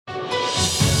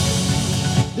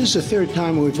This is the third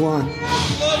time we've won,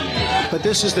 but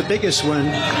this is the biggest win.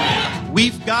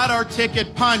 We've got our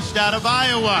ticket punched out of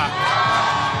Iowa.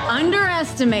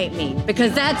 Underestimate me,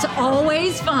 because that's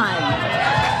always fun.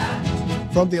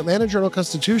 From the Atlanta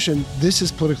Journal-Constitution, this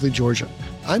is Politically Georgia.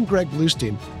 I'm Greg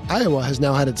Bluestein. Iowa has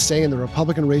now had its say in the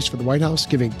Republican race for the White House,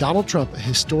 giving Donald Trump a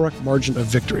historic margin of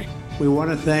victory. We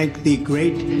want to thank the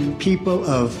great people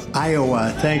of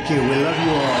Iowa. Thank you. We love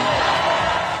you all.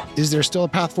 Is there still a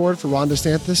path forward for Ron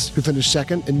DeSantis, who finished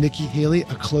second, and Nikki Haley,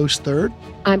 a close third?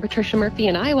 I'm Patricia Murphy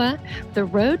in Iowa. The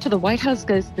road to the White House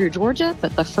goes through Georgia,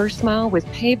 but the first mile was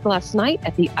paved last night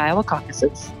at the Iowa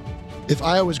caucuses. If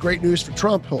Iowa's great news for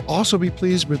Trump, he'll also be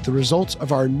pleased with the results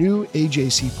of our new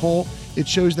AJC poll. It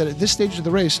shows that at this stage of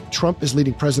the race, Trump is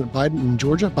leading President Biden in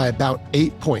Georgia by about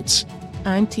 8 points.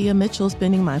 I'm Tia Mitchell,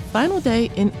 spending my final day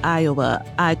in Iowa.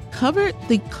 I covered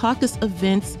the caucus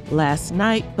events last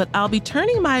night, but I'll be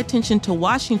turning my attention to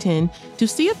Washington to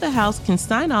see if the House can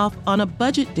sign off on a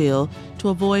budget deal to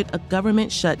avoid a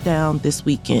government shutdown this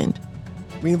weekend.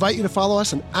 We invite you to follow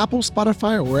us on Apple,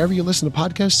 Spotify, or wherever you listen to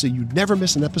podcasts so you never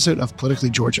miss an episode of Politically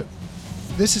Georgia.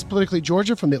 This is Politically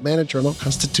Georgia from the Atlanta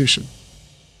Journal-Constitution.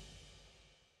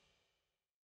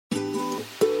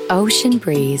 Ocean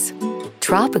breeze,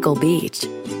 tropical beach,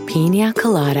 pina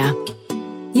colada.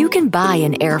 You can buy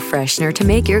an air freshener to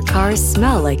make your car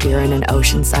smell like you're in an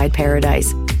oceanside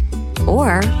paradise.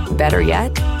 Or, better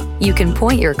yet, you can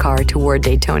point your car toward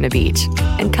Daytona Beach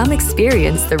and come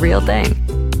experience the real thing.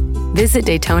 Visit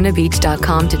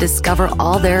DaytonaBeach.com to discover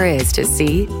all there is to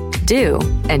see, do,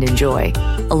 and enjoy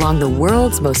along the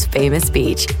world's most famous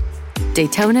beach.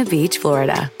 Daytona Beach,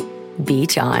 Florida.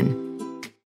 Beach on.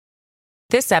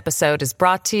 This episode is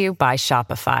brought to you by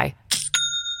Shopify.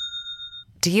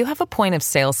 Do you have a point of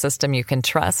sale system you can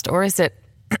trust, or is it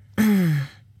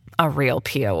a real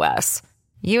POS?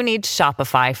 You need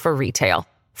Shopify for retail.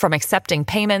 From accepting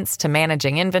payments to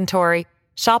managing inventory,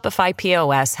 Shopify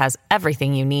POS has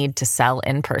everything you need to sell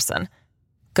in person.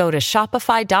 Go to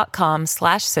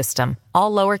shopify.com/system,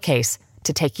 all lowercase,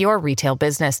 to take your retail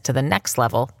business to the next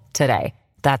level today.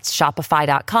 That's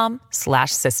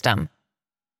shopify.com/system.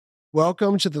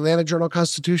 Welcome to the Atlanta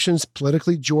Journal-Constitution's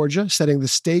Politically Georgia, setting the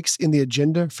stakes in the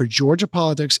agenda for Georgia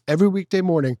politics every weekday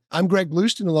morning. I'm Greg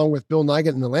Bluestein, along with Bill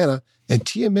Nighat in Atlanta, and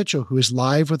Tia Mitchell, who is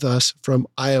live with us from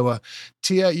Iowa.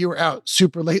 Tia, you were out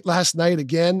super late last night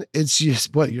again. It's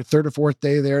just, your third or fourth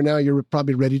day there now? You're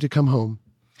probably ready to come home.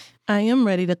 I am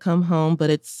ready to come home, but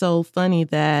it's so funny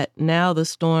that now the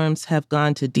storms have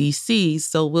gone to D.C.,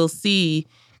 so we'll see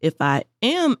if I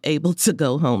am able to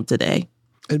go home today.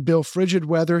 And Bill, frigid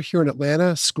weather here in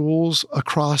Atlanta. Schools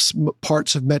across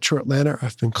parts of Metro Atlanta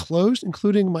have been closed,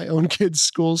 including my own kids'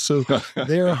 schools. So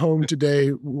they're home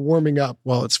today warming up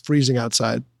while it's freezing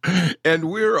outside. And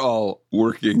we're all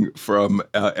working from,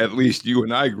 at least you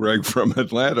and I, Greg, from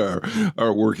Atlanta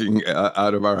are working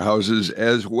out of our houses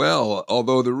as well.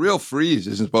 Although the real freeze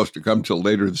isn't supposed to come till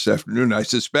later this afternoon. I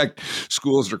suspect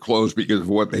schools are closed because of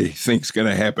what they think is going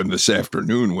to happen this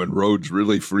afternoon when roads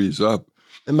really freeze up.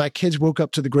 And my kids woke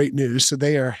up to the great news, so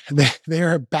they are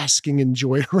basking in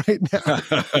joy right now.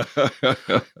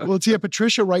 Well, Tia,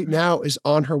 Patricia right now is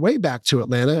on her way back to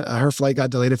Atlanta. Her flight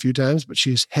got delayed a few times, but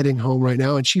she's heading home right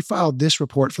now. And she filed this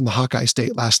report from the Hawkeye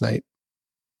State last night.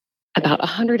 About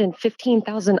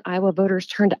 115,000 Iowa voters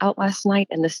turned out last night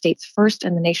in the state's first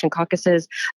in the nation caucuses.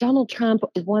 Donald Trump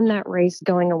won that race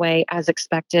going away as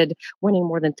expected, winning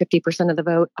more than 50% of the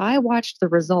vote. I watched the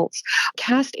results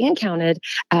cast and counted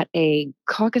at a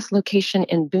caucus location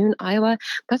in Boone, Iowa.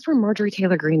 That's where Marjorie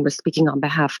Taylor Greene was speaking on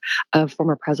behalf of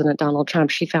former President Donald Trump.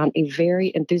 She found a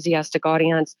very enthusiastic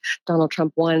audience. Donald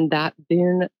Trump won that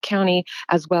Boone County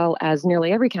as well as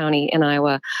nearly every county in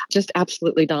Iowa. Just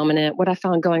absolutely dominant. What I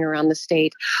found going around the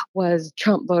state was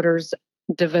Trump voters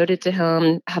devoted to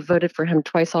him, have voted for him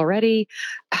twice already,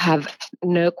 have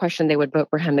no question they would vote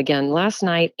for him again last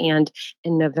night and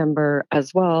in November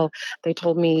as well. They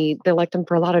told me they liked him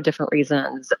for a lot of different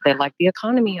reasons. They like the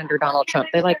economy under Donald Trump.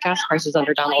 They like gas prices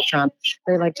under Donald Trump.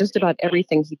 They like just about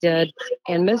everything he did.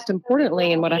 And most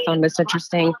importantly, and what I found most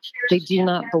interesting, they do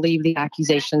not believe the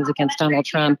accusations against Donald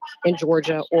Trump in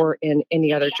Georgia or in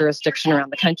any other jurisdiction around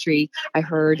the country. I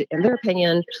heard, in their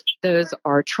opinion, those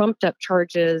are trumped up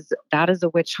charges. That is a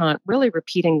witch hunt, really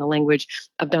repeating the language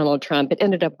of Donald Trump. It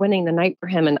ended up winning the night for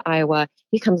him in Iowa.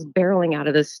 He comes barreling out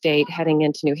of the state, heading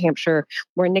into New Hampshire,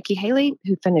 where Nikki Haley,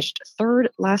 who finished third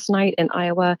last night in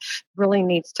Iowa, really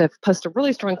needs to post a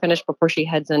really strong finish before she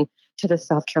heads in to the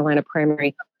South Carolina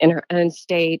primary in her own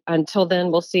state. Until then,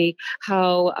 we'll see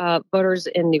how voters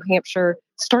in New Hampshire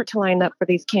start to line up for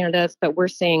these candidates, but we're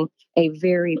seeing a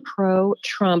very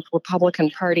pro-Trump Republican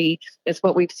Party. It's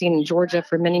what we've seen in Georgia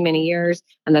for many, many years,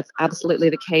 and that's absolutely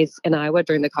the case in Iowa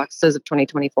during the caucuses of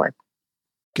 2024.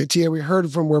 Okay, Tia, we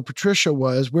heard from where Patricia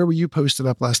was. Where were you posted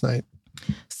up last night?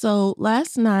 So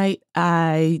last night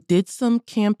I did some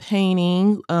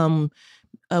campaigning.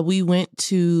 We went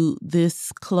to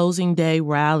this closing day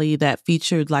rally that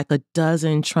featured like a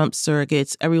dozen Trump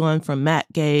surrogates, everyone from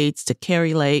Matt Gaetz to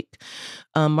Carrie Lake.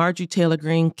 Marjorie Taylor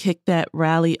Greene kicked that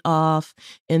rally off.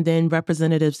 And then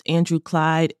Representatives Andrew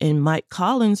Clyde and Mike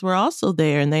Collins were also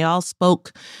there. And they all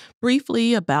spoke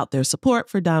briefly about their support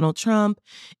for Donald Trump.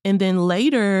 And then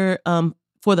later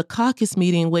for the caucus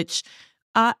meeting, which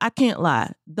I can't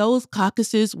lie. Those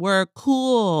caucuses were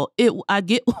cool. I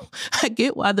get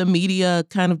why the media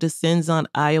kind of descends on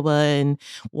Iowa and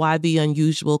why the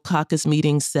unusual caucus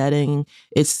meeting setting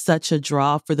is such a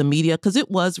draw for the media, because it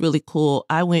was really cool.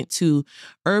 I went to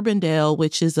Urbandale,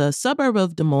 which is a suburb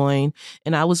of Des Moines,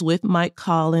 and I was with Mike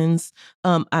Collins.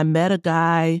 I met a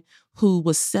guy who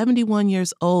was 71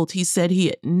 years old. He said he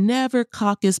had never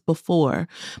caucused before,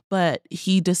 but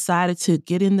he decided to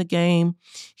get in the game.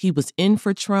 He was in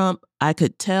for Trump. I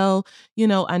could tell,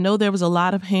 I know there was a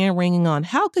lot of hand wringing on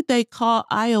how could they call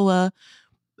Iowa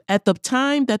at the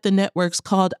time that the networks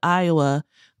called Iowa.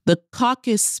 The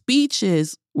caucus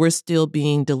speeches were still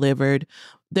being delivered.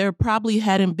 There probably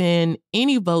hadn't been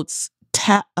any votes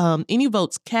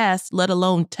cast, let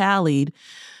alone tallied.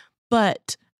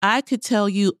 But I could tell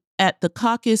you, at the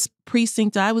caucus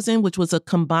precinct I was in, which was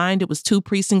it was two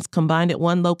precincts combined at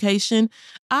one location,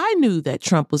 I knew that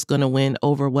Trump was going to win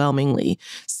overwhelmingly.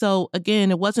 So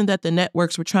again, it wasn't that the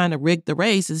networks were trying to rig the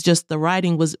race. It's just the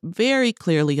writing was very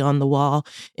clearly on the wall,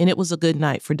 and it was a good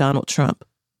night for Donald Trump.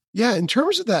 Yeah, in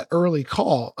terms of that early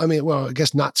call, I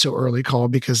guess not so early call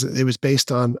because it was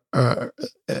based on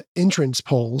entrance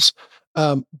polls.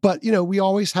 But, we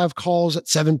always have calls at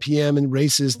 7 p.m. in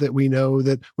races that we know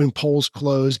that when polls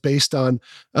close based on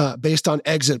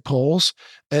exit polls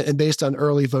and based on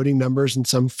early voting numbers in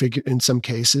some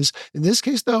cases. In this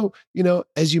case, though,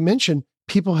 as you mentioned,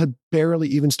 people had barely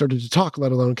even started to talk,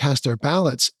 let alone cast their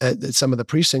ballots at some of the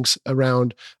precincts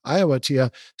around Iowa,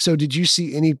 Tia. So did you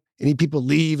see any people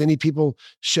leave, any people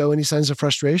show any signs of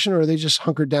frustration, or they just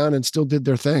hunkered down and still did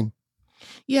their thing?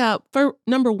 Yeah, for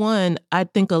number one, I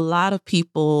think a lot of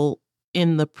people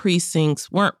in the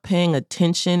precincts weren't paying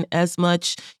attention as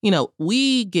much.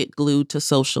 We get glued to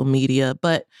social media,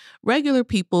 but regular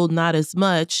people, not as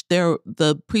much.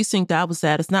 The precinct I was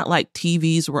at, it's not like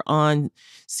TVs were on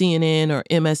CNN or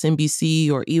MSNBC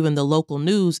or even the local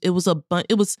news. It was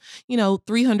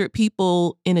 300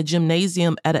 people in a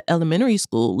gymnasium at an elementary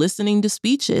school listening to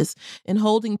speeches and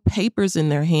holding papers in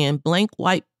their hand, blank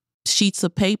white sheets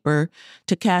of paper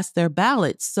to cast their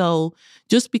ballots. So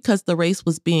just because the race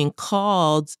was being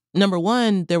called, number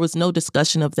one, there was no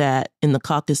discussion of that in the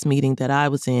caucus meeting that I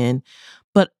was in,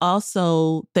 but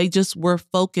also they just were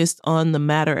focused on the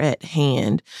matter at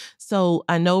hand. So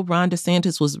I know Ron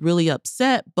DeSantis was really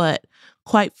upset, but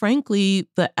quite frankly,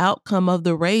 the outcome of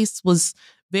the race was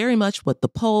very much what the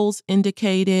polls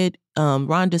indicated.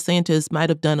 Ron DeSantis might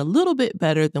have done a little bit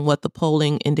better than what the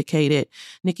polling indicated.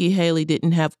 Nikki Haley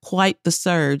didn't have quite the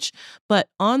surge, but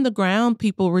on the ground,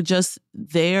 people were just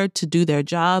there to do their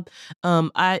job.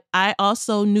 I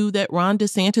also knew that Ron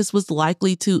DeSantis was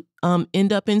likely to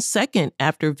end up in second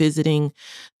after visiting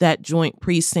that joint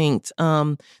precinct.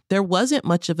 There wasn't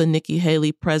much of a Nikki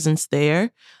Haley presence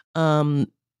there.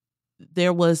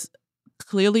 There was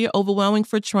clearly overwhelming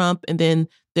for Trump, and then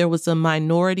there was a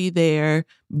minority there,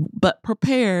 but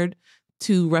prepared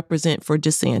to represent for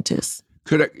DeSantis.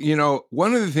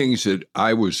 One of the things that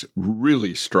I was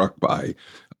really struck by,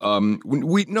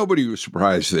 nobody was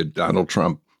surprised that Donald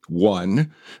Trump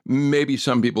won. Maybe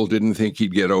some people didn't think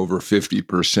he'd get over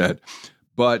 50%,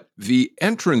 but the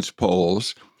entrance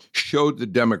polls showed the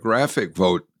demographic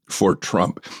vote for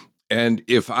Trump. And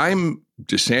if I'm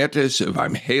DeSantis, if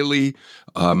I'm Haley,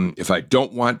 if I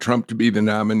don't want Trump to be the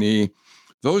nominee,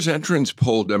 those entrance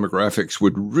poll demographics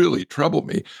would really trouble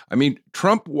me. I mean,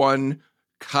 Trump won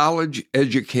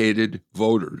college-educated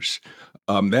voters.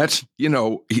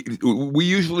 We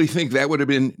usually think that would have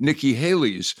been Nikki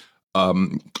Haley's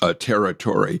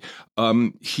territory.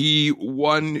 He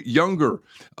won younger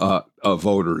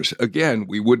voters. Again,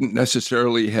 we wouldn't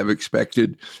necessarily have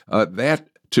expected that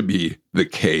to be the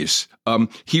case.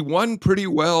 He won pretty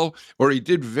well, or he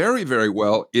did very, very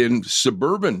well in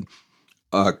suburban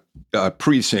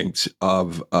precincts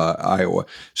of Iowa.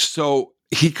 So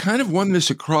he kind of won this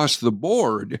across the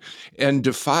board and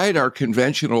defied our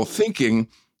conventional thinking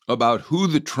about who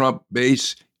the Trump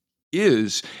base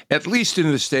is, at least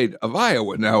in the state of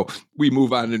Iowa. Now, we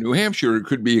move on to New Hampshire, it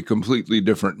could be a completely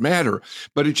different matter,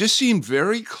 but it just seemed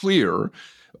very clear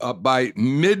by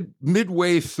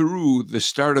midway through the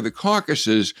start of the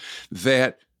caucuses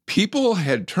that people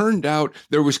had turned out.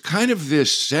 There was kind of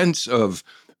this sense of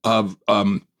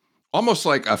almost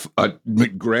like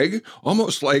Greg,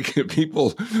 almost like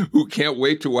people who can't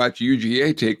wait to watch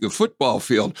UGA take the football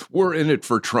field. We're in it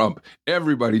for Trump.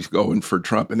 Everybody's going for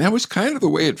Trump. And that was kind of the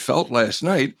way it felt last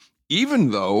night,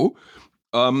 even though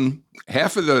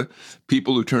half of the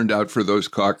people who turned out for those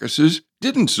caucuses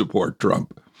didn't support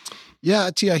Trump.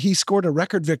 Yeah, Tia, he scored a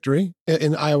record victory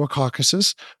in Iowa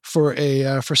caucuses for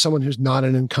someone who's not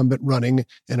an incumbent running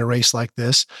in a race like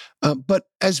this. But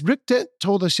as Rick Dent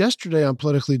told us yesterday on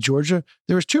Politically Georgia,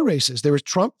 there was two races. There was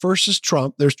Trump versus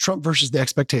Trump. There's Trump versus the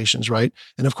expectations, right?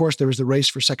 And of course, there was the race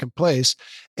for second place.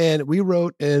 And we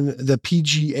wrote in the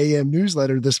PGAM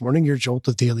newsletter this morning, your jolt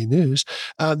of daily news,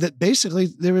 that basically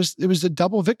it was a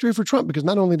double victory for Trump, because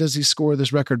not only does he score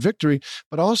this record victory,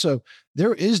 but also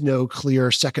there is no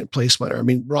clear second place winner. I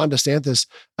mean, Ron DeSantis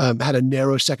had a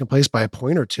narrow second place by a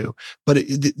point or two, but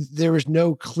there is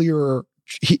no clear.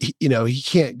 He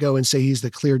can't go and say he's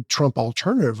the clear Trump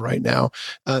alternative right now,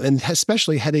 and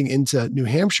especially heading into New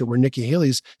Hampshire, where Nikki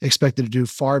Haley's expected to do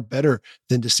far better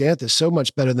than DeSantis, so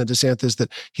much better than DeSantis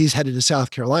that he's headed to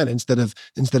South Carolina instead of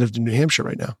to New Hampshire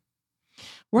right now.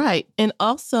 Right, and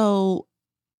also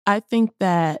I think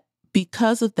that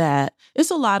because of that,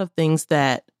 it's a lot of things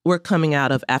that were coming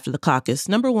out of after the caucus.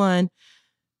 Number one,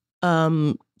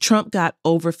 Trump got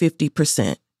over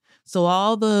 50%. So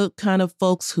all the kind of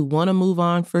folks who want to move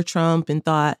on for Trump and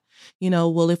thought,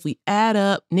 well, if we add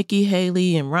up Nikki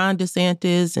Haley and Ron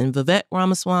DeSantis and Vivek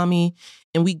Ramaswamy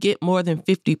and we get more than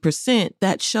 50%,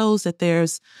 that shows that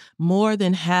there's more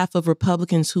than half of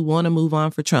Republicans who want to move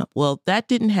on for Trump. Well, that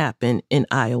didn't happen in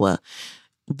Iowa.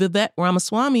 Vivek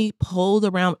Ramaswamy polled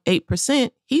around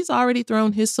 8%. He's already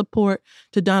thrown his support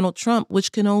to Donald Trump,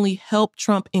 which can only help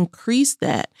Trump increase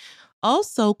that.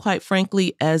 Also, quite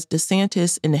frankly, as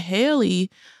DeSantis and Haley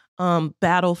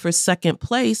battle for second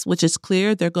place, which is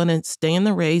clear they're going to stay in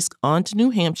the race on to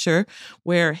New Hampshire,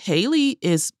 where Haley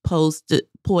is poised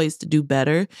to do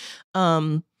better.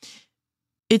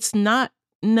 It's not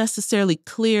necessarily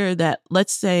clear that,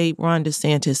 let's say, Ron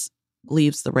DeSantis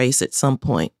leaves the race at some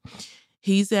point.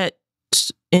 He's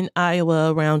in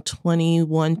Iowa around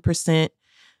 21%.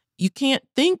 You can't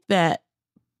think that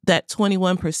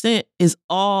 21% is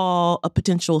all a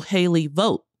potential Haley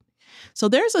vote. So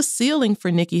there's a ceiling for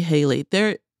Nikki Haley.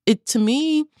 For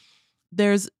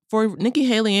Nikki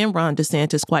Haley and Ron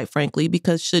DeSantis, quite frankly,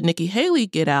 because should Nikki Haley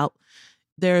get out,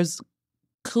 there's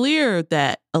clear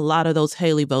that a lot of those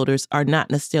Haley voters are not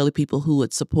necessarily people who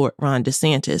would support Ron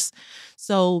DeSantis.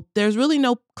 So there's really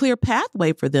no clear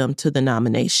pathway for them to the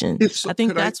nomination. I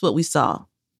think that's what we saw.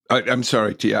 I'm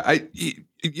sorry, Tia.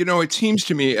 It seems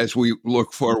to me as we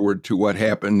look forward to what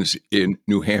happens in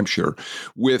New Hampshire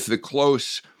with the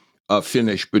close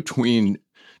finish between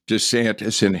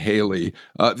DeSantis and Haley,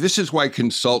 this is why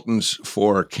consultants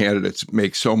for candidates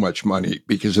make so much money,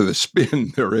 because of the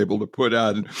spin they're able to put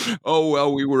on. Oh,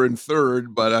 well, we were in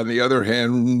third, but on the other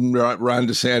hand, Ron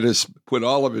DeSantis put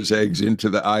all of his eggs into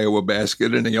the Iowa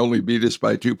basket and he only beat us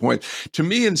by 2 points. To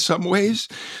me, in some ways,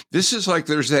 this is like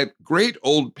there's that great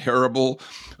old parable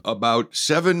about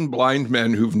 7 blind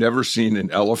men who've never seen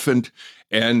an elephant.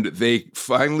 And they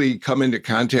finally come into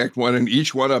contact one, and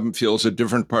each one of them feels a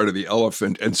different part of the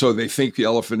elephant. And so they think the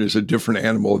elephant is a different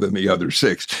animal than the other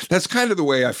 6. That's kind of the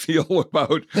way I feel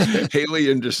about Haley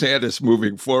and DeSantis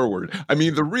moving forward. I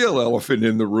mean, the real elephant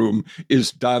in the room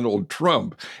is Donald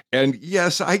Trump. And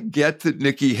yes, I get that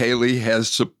Nikki Haley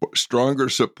has stronger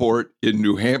support in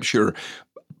New Hampshire.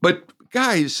 But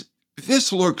guys,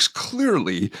 this looks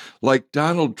clearly like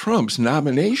Donald Trump's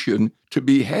nomination to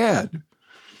be had.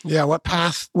 Yeah, what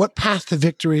path to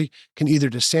victory can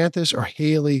either DeSantis or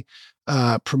Haley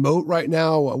promote right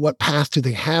now? What path do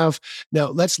they have? Now,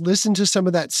 let's listen to some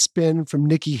of that spin from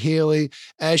Nikki Haley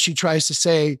as she tries to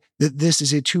say that this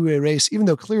is a two-way race, even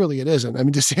though clearly it isn't. I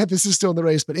mean, DeSantis is still in the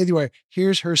race, but anyway,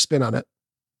 here's her spin on it.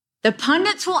 The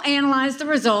pundits will analyze the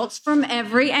results from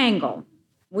every angle.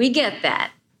 We get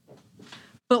that.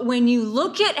 But when you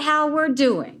look at how we're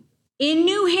doing in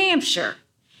New Hampshire,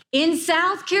 in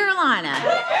South Carolina,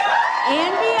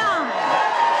 and beyond,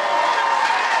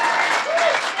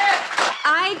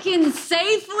 I can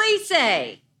safely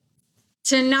say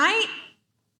tonight,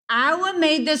 Iowa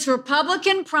made this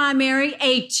Republican primary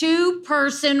a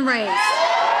 2-person race.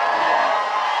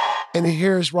 And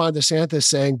here's Ron DeSantis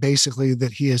saying basically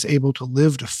that he is able to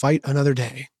live to fight another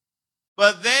day.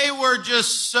 But they were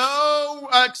just so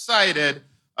excited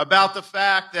about the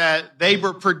fact that they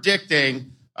were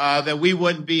predicting that we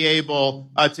wouldn't be able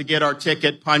to get our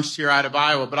ticket punched here out of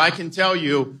Iowa. But I can tell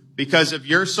you, because of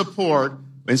your support,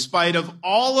 in spite of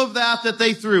all of that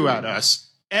they threw at us,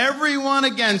 everyone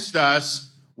against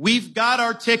us, we've got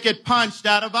our ticket punched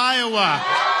out of Iowa.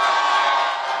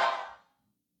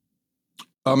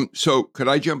 So could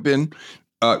I jump in?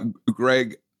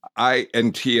 Greg,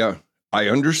 and Tia, I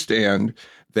understand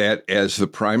that as the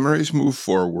primaries move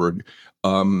forward,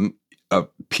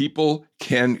 people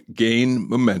can gain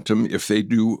momentum if they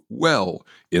do well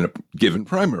in a given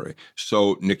primary.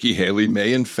 So Nikki Haley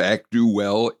may, in fact, do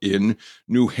well in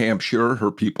New Hampshire.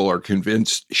 Her people are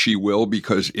convinced she will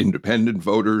because independent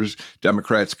voters,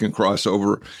 Democrats can cross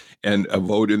over and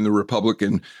vote in the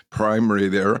Republican primary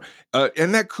there.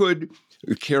 And that could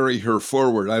carry her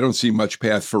forward. I don't see much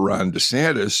path for Ron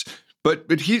DeSantis, but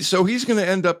he's going to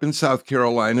end up in South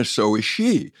Carolina. So is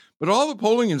she. But all the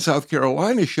polling in South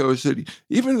Carolina shows that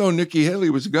even though Nikki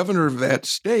Haley was governor of that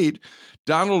state,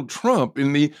 Donald Trump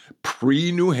in the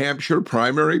pre-New Hampshire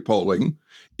primary polling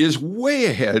is way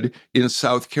ahead in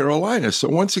South Carolina. So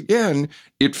once again,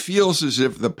 it feels as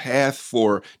if the path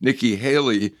for Nikki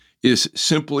Haley is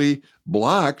simply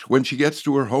blocked when she gets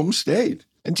to her home state.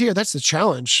 And Tia, that's the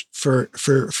challenge for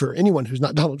anyone who's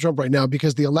not Donald Trump right now,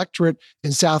 because the electorate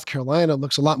in South Carolina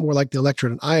looks a lot more like the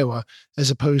electorate in Iowa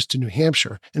as opposed to New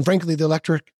Hampshire. And frankly, the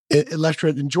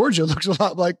electorate in Georgia looks a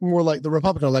lot more like the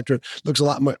Republican electorate looks a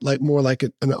lot more like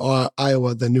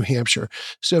Iowa than New Hampshire.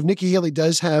 So if Nikki Haley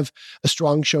does have a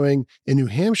strong showing in New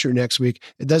Hampshire next week,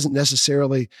 it doesn't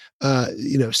necessarily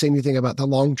say anything about the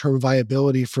long-term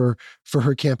viability for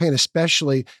her campaign,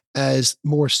 especially as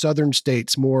more southern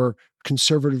states, more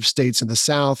conservative states in the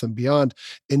South and beyond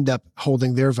end up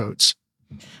holding their votes.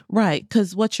 Right,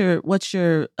 because what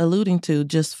you're alluding to,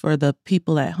 just for the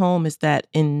people at home, is that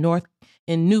in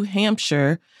New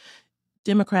Hampshire,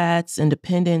 Democrats,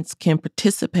 independents can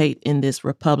participate in this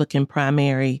Republican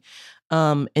primary,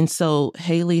 and so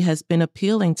Haley has been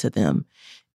appealing to them,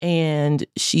 and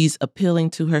she's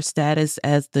appealing to her status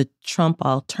as the Trump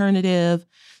alternative,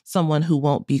 someone who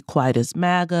won't be quite as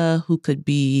MAGA, who could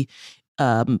be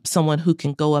someone who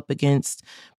can go up against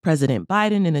President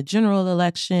Biden in a general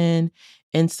election.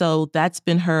 And so that's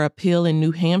been her appeal in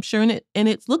New Hampshire. And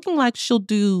it's looking like she'll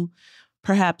do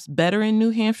perhaps better in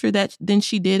New Hampshire than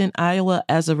she did in Iowa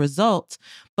as a result.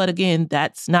 But again,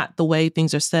 that's not the way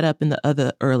things are set up in the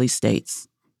other early states.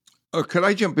 Could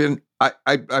I jump in?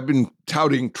 I've been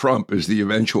touting Trump as the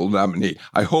eventual nominee.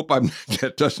 I hope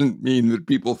that doesn't mean that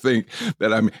people think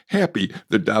that I'm happy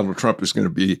that Donald Trump is going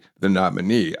to be the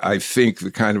nominee. I think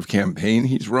the kind of campaign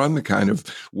he's run, the kind of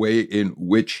way in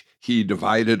which he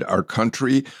divided our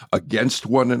country against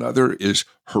one another is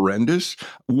horrendous.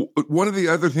 One of the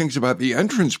other things about the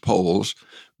entrance polls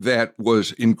that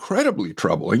was incredibly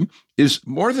troubling is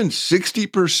more than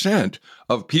 60%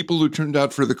 of people who turned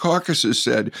out for the caucuses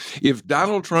said if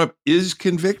Donald Trump is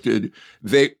convicted,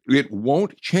 it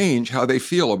won't change how they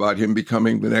feel about him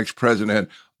becoming the next president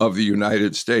of the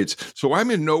United States. So I'm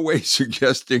in no way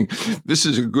suggesting this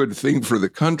is a good thing for the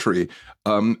country.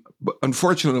 But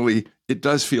unfortunately, it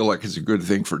does feel like it's a good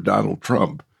thing for Donald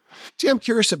Trump. See, I'm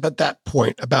curious about that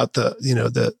point about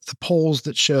the polls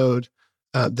that showed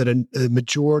that a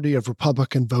majority of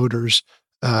Republican voters,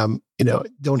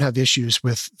 don't have issues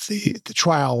with the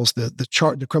trials,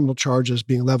 the criminal charges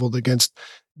being leveled against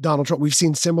Donald Trump. We've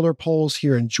seen similar polls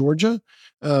here in Georgia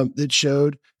that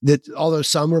showed that although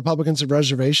some Republicans have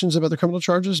reservations about the criminal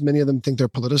charges, many of them think they're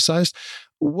politicized.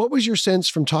 What was your sense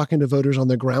from talking to voters on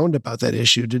the ground about that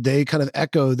issue? Did they kind of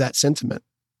echo that sentiment?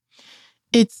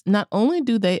 It's not only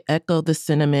do they echo the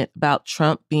sentiment about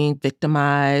Trump being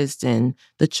victimized and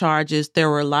the charges, there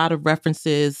were a lot of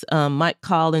references. Mike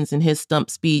Collins in his stump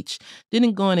speech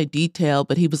didn't go into detail,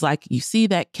 but he was like, you see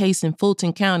that case in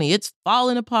Fulton County, it's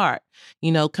falling apart.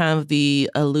 Kind of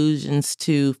the allusions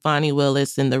to Fani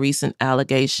Willis and the recent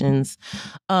allegations.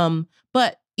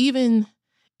 But even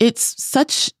it's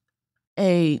such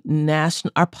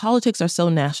our politics are so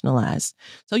nationalized.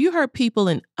 So you heard people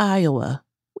in Iowa.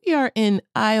 We are in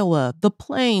Iowa, the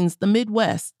Plains, the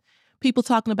Midwest, people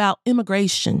talking about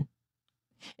immigration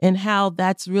and how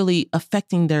that's really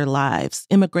affecting their lives,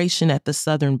 immigration at the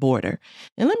southern border.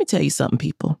 And let me tell you something,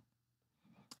 people.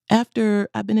 After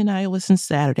I've been in Iowa since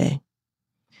Saturday,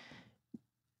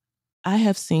 I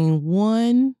have seen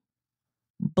one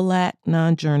Black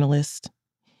non-journalist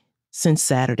since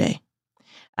Saturday.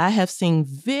 I have seen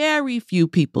very few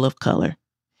people of color.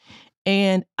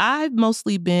 And I've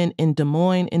mostly been in Des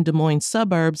Moines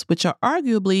suburbs, which are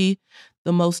arguably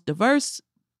the most diverse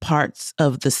parts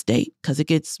of the state because it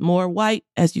gets more white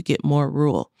as you get more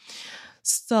rural.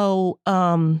 So,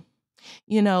 the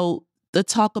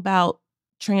talk about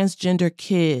transgender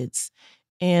kids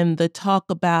and the talk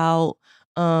about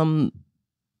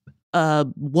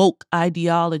woke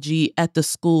ideology at the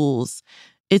schools,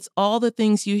 it's all the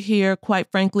things you hear.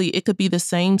 Quite frankly, it could be the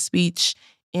same speech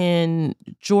in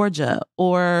Georgia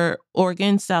or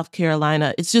again, South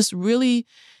Carolina. It's just really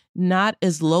not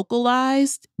as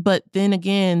localized. But then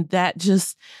again, that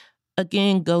just,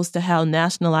 again, goes to how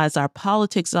nationalized our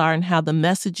politics are and how the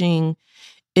messaging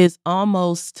is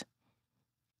almost,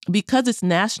 because it's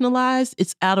nationalized,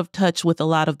 it's out of touch with a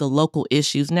lot of the local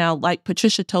issues. Now, like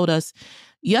Patricia told us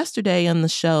yesterday on the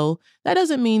show, that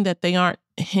doesn't mean that they aren't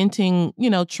hinting,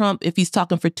 Trump, if he's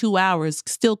talking for 2 hours,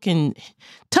 still can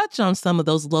touch on some of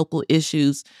those local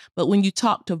issues. But when you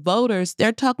talk to voters,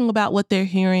 they're talking about what they're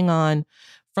hearing on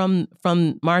from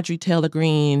Marjorie Taylor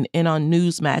Greene and on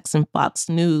Newsmax and Fox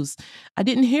News. I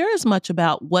didn't hear as much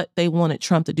about what they wanted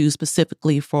Trump to do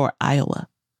specifically for Iowa.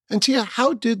 And Tia,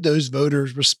 how did those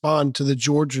voters respond to the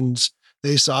Georgians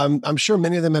they saw? I'm sure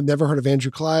many of them have never heard of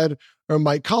Andrew Clyde or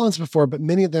Mike Collins before, but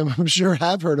many of them, I'm sure,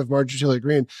 have heard of Marjorie Taylor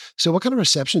Greene. So what kind of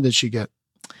reception did she get?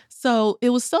 So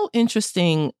it was so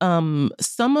interesting.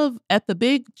 At the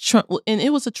big Trump, and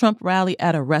it was a Trump rally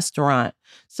at a restaurant.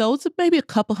 So it's maybe a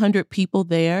couple hundred people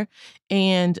there.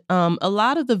 And a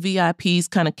lot of the VIPs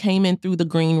kind of came in through the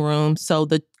green room. So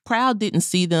the crowd didn't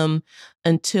see them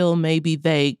until maybe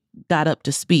they got up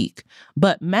to speak.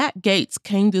 But Matt Gaetz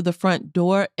came through the front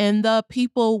door and the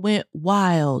people went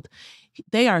wild.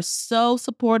 They are so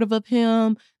supportive of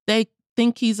him. They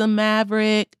think he's a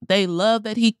maverick. They love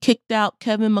that he kicked out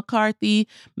Kevin McCarthy.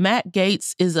 Matt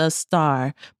Gaetz is a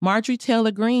star. Marjorie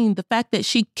Taylor Greene, the fact that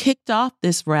she kicked off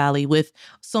this rally with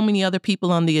so many other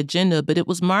people on the agenda, but it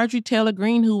was Marjorie Taylor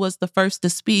Greene who was the first to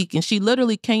speak. And she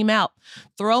literally came out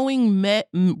throwing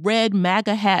red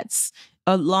MAGA hats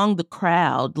along the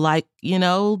crowd.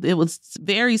 It was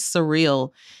very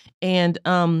surreal. And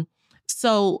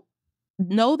so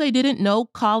no, they didn't know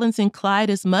Collins and Clyde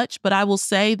as much, but I will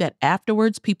say that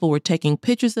afterwards, people were taking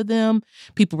pictures of them.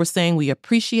 People were saying, we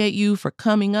appreciate you for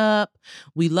coming up.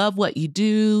 We love what you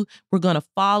do. We're going to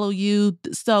follow you.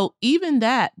 So even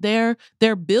that, they're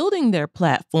building their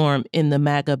platform in the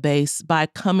MAGA base by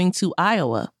coming to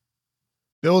Iowa.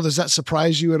 Bill, does that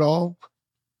surprise you at all?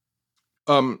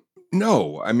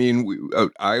 No. I mean,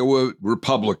 Iowa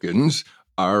Republicans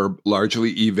are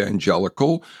largely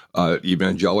evangelical.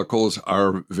 Evangelicals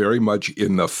are very much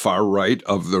in the far right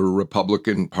of the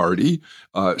Republican Party.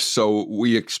 So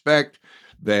we expect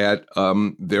that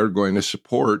they're going to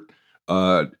support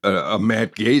a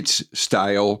Matt Gaetz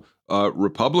style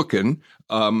Republican.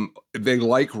 They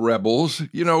like rebels.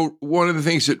 One of the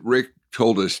things that Rick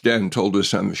told us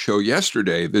on the show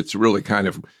yesterday that's really kind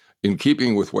of in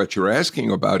keeping with what you're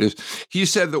asking about is he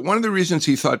said that one of the reasons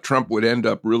he thought Trump would end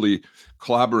up really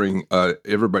clobbering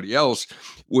everybody else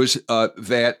was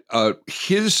that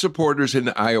his supporters in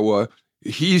Iowa,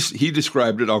 he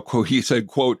described it, I'll quote, he said,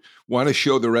 quote, want to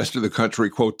show the rest of the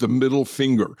country, quote, the middle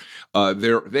finger.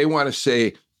 They want to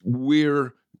say,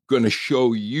 we're going to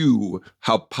show you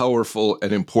how powerful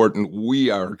and important we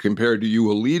are compared to you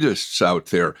elitists out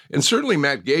there. And certainly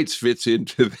Matt Gaetz fits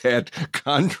into that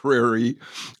contrary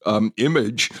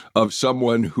image of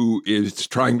someone who is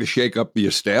trying to shake up the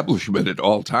establishment at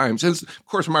all times. And of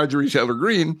course, Marjorie Taylor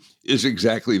Greene is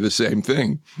exactly the same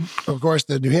thing. Of course,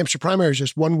 the New Hampshire primary is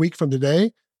just 1 week from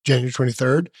today, January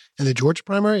 23rd, and the Georgia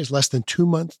primary is less than 2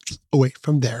 months away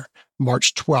from there,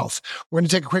 March 12th. We're going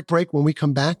to take a quick break. When we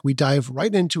come back, we dive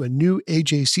right into a new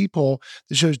AJC poll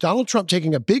that shows Donald Trump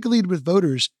taking a big lead with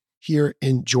voters here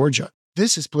in Georgia.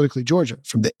 This is Politically Georgia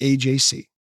from the AJC.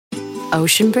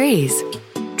 Ocean breeze,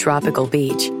 tropical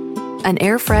beach. An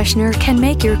air freshener can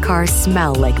make your car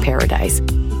smell like paradise.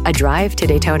 A drive to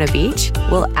Daytona Beach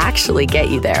will actually get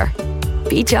you there.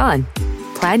 Beach on.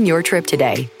 Plan your trip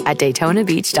today at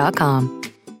DaytonaBeach.com.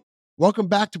 Welcome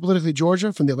back to Politically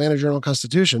Georgia from the Atlanta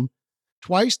Journal-Constitution.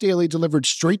 Twice daily, delivered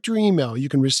straight to your email, you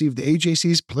can receive the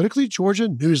AJC's Politically Georgia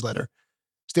newsletter.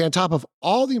 Stay on top of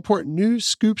all the important news,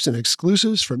 scoops, and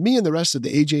exclusives from me and the rest of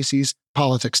the AJC's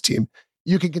politics team.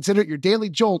 You can consider it your daily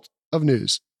jolt of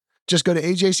news. Just go to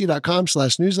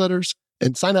ajc.com/newsletters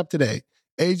and sign up today.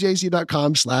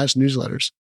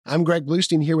 ajc.com/newsletters. I'm Greg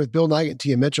Bluestein here with Bill Nigut and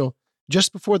Tia Mitchell.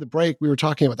 Just before the break, we were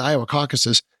talking about the Iowa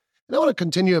caucuses, and I want to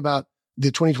continue about the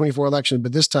 2024 election,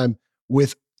 but this time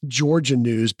with Georgia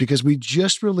news, because we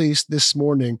just released this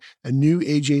morning a new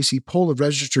AJC poll of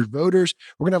registered voters.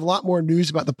 We're going to have a lot more news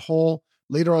about the poll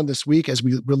later on this week as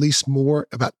we release more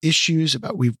about issues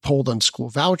we've polled on school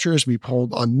vouchers, we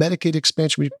polled on Medicaid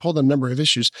expansion, we polled on a number of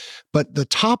issues. But the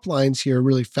top lines here are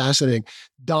really fascinating.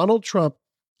 Donald Trump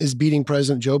is beating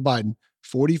President Joe Biden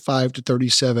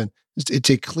 45-37. It's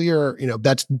a clear,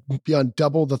 that's beyond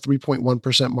double the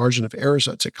 3.1% margin of error.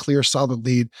 So it's a clear, solid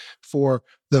lead for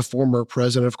the former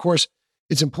president. Of course,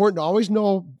 it's important to always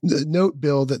note,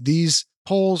 Bill, that these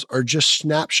polls are just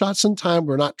snapshots in time.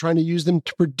 We're not trying to use them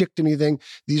to predict anything.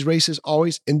 These races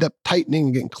always end up tightening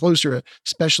and getting closer,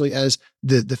 especially as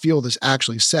the field is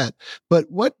actually set. But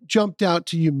what jumped out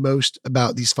to you most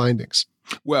about these findings?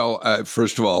 Well,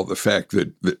 first of all, the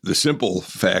simple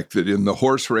fact that in the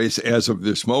horse race as of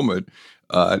this moment,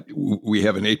 we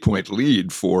have an 8-point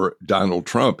lead for Donald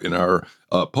Trump in our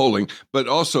polling, but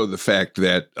also the fact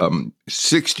that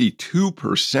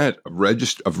 62%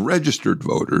 of registered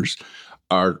voters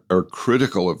are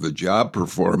critical of the job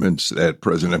performance that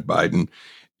President Biden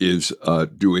is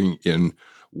doing in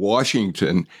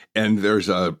Washington, and there's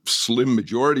a slim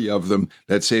majority of them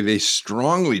that say they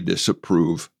strongly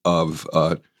disapprove of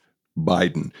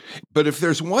Biden. But if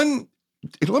there's one,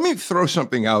 let me throw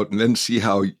something out and then see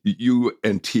how you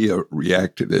and Tia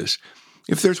react to this.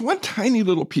 If there's one tiny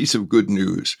little piece of good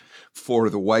news for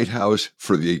the White House,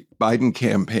 for the Biden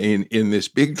campaign in this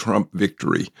big Trump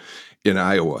victory in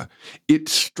Iowa, it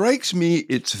strikes me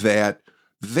it's that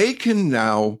they can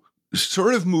now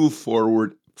sort of move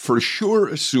forward for sure,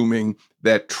 assuming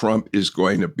that Trump is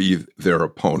going to be their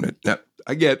opponent. Now,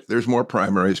 I get there's more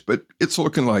primaries, but it's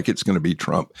looking like it's going to be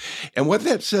Trump. And what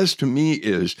that says to me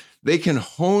is they can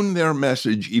hone their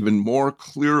message even more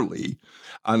clearly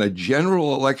on a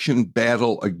general election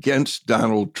battle against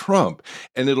Donald Trump.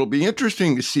 And it'll be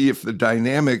interesting to see if the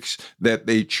dynamics that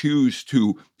they choose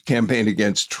to campaign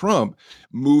against Trump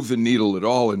move the needle at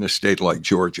all in a state like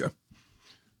Georgia.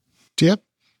 Yep.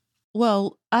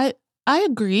 Well, I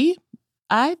agree.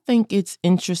 I think it's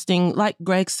interesting. Like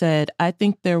Greg said, I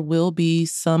think there will be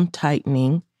some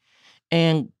tightening.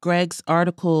 And Greg's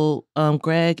article,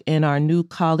 Greg and our new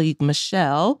colleague,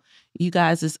 Michelle, you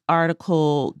guys'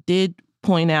 article did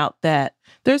point out that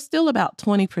there's still about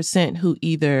 20% who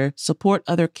either support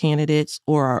other candidates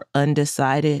or are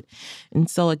undecided. And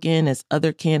so again, as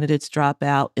other candidates drop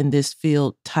out and this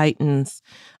field tightens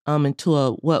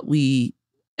into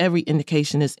every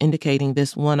indication is indicating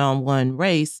this one-on-one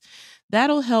race,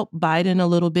 that'll help Biden a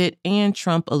little bit and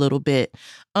Trump a little bit.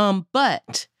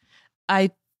 But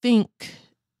I think,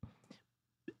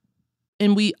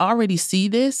 and we already see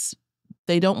this,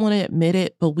 they don't want to admit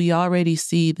it, but we already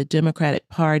see the Democratic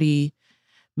Party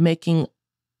making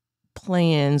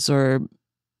plans or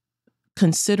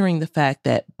considering the fact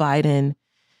that Biden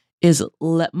is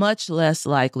much less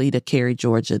likely to carry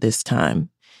Georgia this time.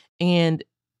 And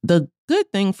the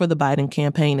good thing for the Biden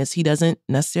campaign is he doesn't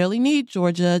necessarily need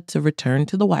Georgia to return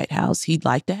to the White House. He'd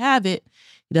like to have it.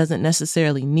 He doesn't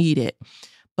necessarily need it.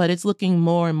 But it's looking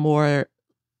more and more,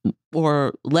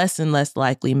 or less and less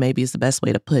likely, maybe is the best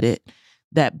way to put it,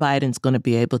 that Biden's going to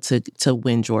be able to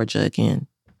win Georgia again.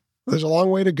 There's a long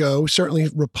way to go. Certainly,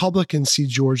 Republicans see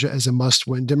Georgia as a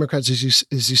must-win. Democrats, as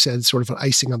you said, sort of an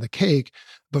icing on the cake.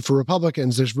 But for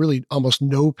Republicans, there's really almost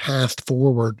no path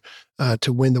forward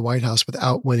to win the White House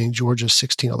without winning Georgia's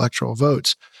 16 electoral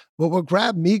votes. But what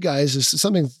grabbed me, guys, is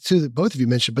something too that both of you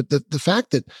mentioned, but the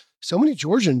fact that so many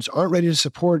Georgians aren't ready to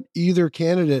support either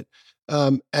candidate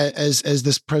as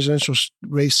this presidential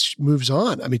race moves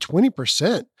on. I mean,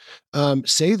 20%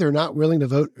 say they're not willing to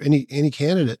vote any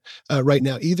candidate right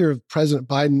now, either of President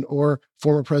Biden or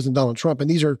former President Donald Trump. And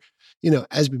these are,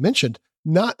 as we mentioned,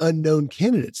 not unknown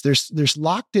candidates. There's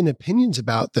locked in opinions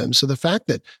about them. So the fact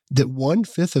that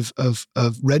 1/5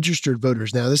 of registered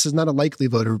voters, now this is not a likely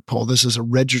voter poll, this is a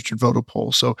registered voter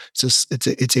poll. So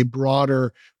it's a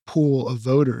broader pool of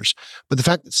voters. But the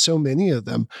fact that so many of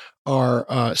them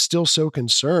are still so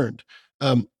concerned,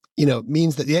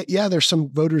 means that, there's some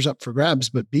voters up for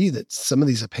grabs, but B, that some of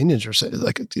these opinions are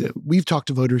like, we've talked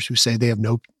to voters who say they have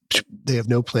no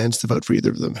plans to vote for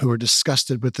either of them, who are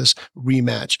disgusted with this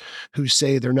rematch, who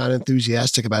say they're not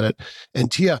enthusiastic about it.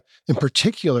 And Tia, in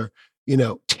particular,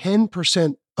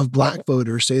 10% of Black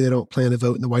voters say they don't plan to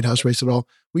vote in the White House race at all.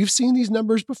 We've seen these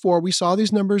numbers before. We saw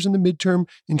these numbers in the midterm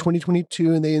in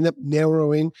 2022, and they end up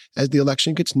narrowing as the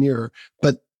election gets nearer.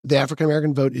 But the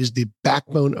African-American vote is the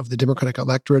backbone of the Democratic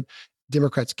electorate.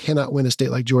 Democrats cannot win a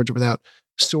state like Georgia without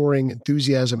soaring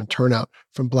enthusiasm and turnout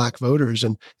from Black voters.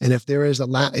 And if there is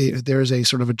if there is a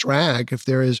sort of a drag, if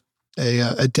there is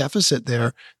a deficit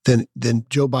there, then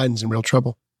Joe Biden's in real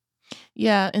trouble.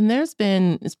 Yeah, and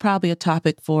it's probably a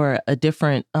topic for a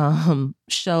different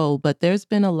show, but there's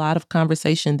been a lot of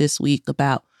conversation this week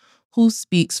about who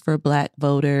speaks for Black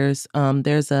voters.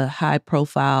 There's a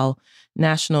high-profile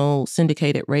national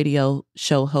syndicated radio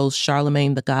show host,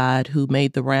 Charlemagne the God, who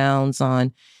made the rounds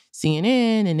on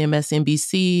CNN and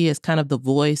MSNBC as kind of the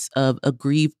voice of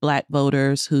aggrieved Black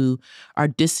voters who are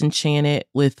disenchanted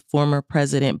with former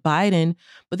President Biden.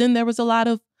 But then there was a lot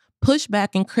of pushback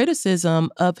and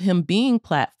criticism of him being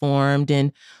platformed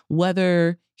and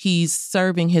whether he's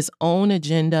serving his own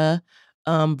agenda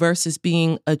versus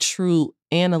being a true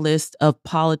analyst of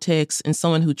politics and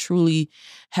someone who truly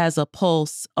has a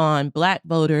pulse on Black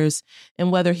voters,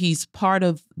 and whether he's part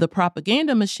of the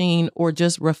propaganda machine or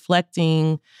just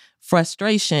reflecting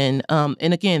frustration.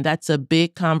 And again, that's a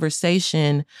big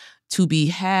conversation to be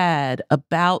had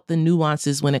about the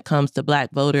nuances when it comes to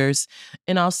Black voters,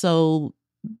 and also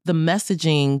the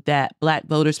messaging that Black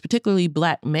voters, particularly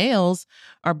Black males,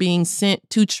 are being sent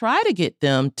to try to get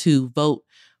them to vote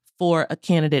for a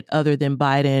candidate other than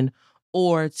Biden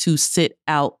or to sit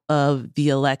out of the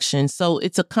election. So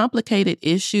it's a complicated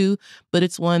issue, but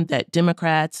it's one that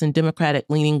Democrats and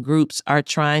Democratic-leaning groups are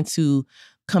trying to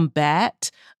combat.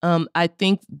 I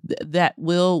think that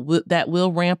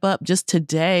will ramp up. Just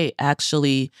today,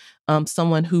 actually,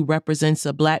 someone who represents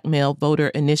a Black male voter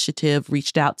initiative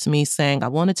reached out to me saying, I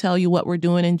want to tell you what we're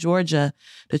doing in Georgia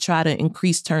to try to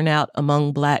increase turnout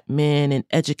among Black men and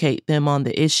educate them on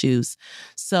the issues.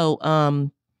 So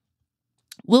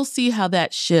we'll see how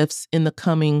that shifts in the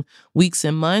coming weeks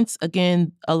and months.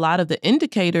 Again, a lot of the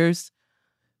indicators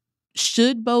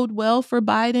should bode well for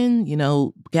Biden. You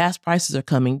know, gas prices are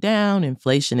coming down.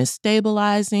 Inflation is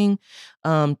stabilizing.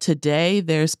 Today,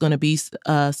 there's going to be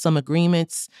some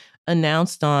agreements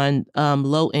announced on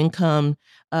low-income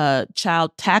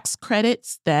child tax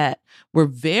credits that were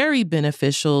very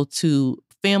beneficial to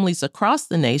families across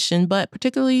the nation, but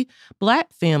particularly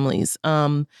Black families.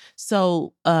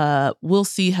 So we'll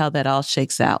see how that all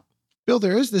shakes out. Bill,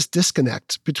 there is this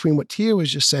disconnect between what Tia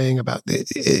was just saying about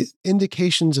the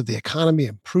indications of the economy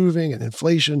improving and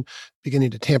inflation beginning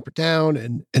to tamper down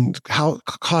and how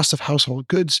cost of household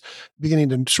goods beginning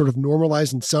to sort of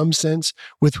normalize in some sense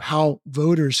with how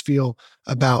voters feel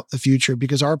about the future.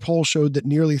 Because our poll showed that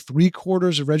nearly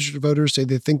 3/4 of registered voters say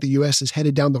they think the U.S. is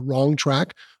headed down the wrong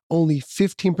track. Only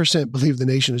 15% believe the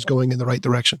nation is going in the right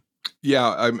direction.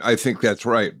 Yeah, I think that's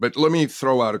right. But let me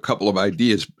throw out a couple of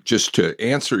ideas just to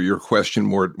answer your question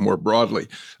more broadly.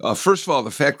 First of all,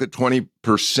 the fact that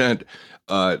 20%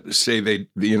 say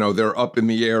they're up in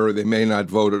the air or they may not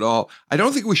vote at all. I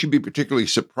don't think we should be particularly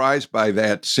surprised by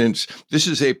that, since this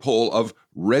is a poll of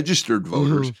registered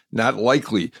voters, not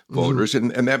likely voters,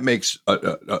 and that makes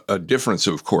a difference,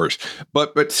 of course.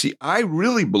 But see, I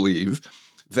really believe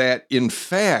that, in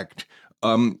fact,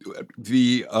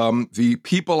 the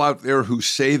people out there who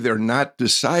say they're not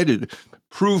decided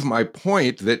prove my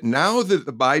point that now that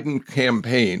the Biden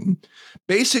campaign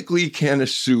basically can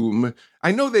assume,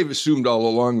 I know they've assumed all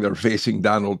along they're facing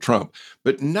Donald Trump,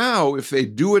 but now if they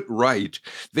do it right,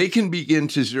 they can begin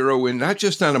to zero in not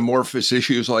just on amorphous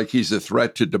issues like he's a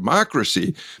threat to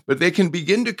democracy, but they can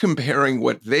begin to comparing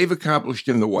what they've accomplished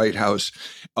in the White House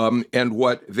and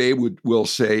what they will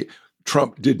say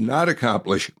Trump did not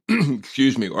accomplish,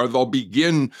 excuse me, or they'll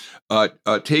begin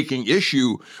taking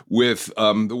issue with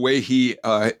the way he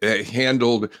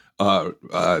handled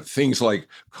things like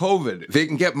COVID. They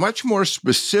can get much more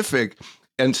specific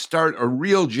and start a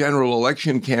real general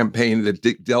election campaign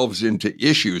that delves into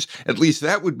issues. At least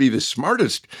that would be the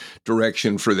smartest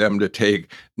direction for them to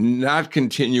take, not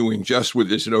continuing just with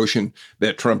this notion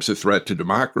that Trump's a threat to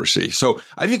democracy. So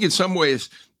I think in some ways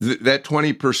that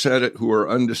 20% who are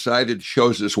undecided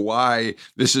shows us why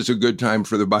this is a good time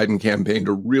for the Biden campaign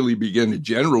to really begin a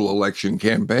general election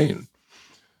campaign.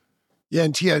 Yeah,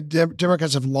 and Tia,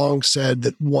 Democrats have long said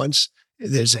that once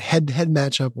there's a head-to-head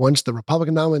matchup, once the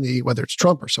Republican nominee, whether it's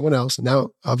Trump or someone else, and now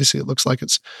obviously it looks like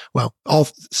it's, well, all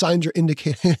signs are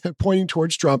indicating, pointing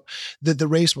towards Trump, that the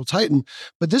race will tighten.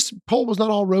 But this poll was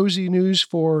not all rosy news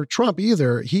for Trump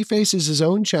either. He faces his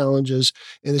own challenges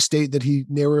in a state that he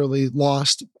narrowly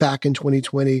lost back in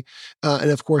 2020,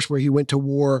 and of course where he went to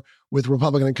war with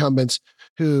Republican incumbents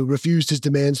who refused his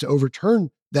demands to overturn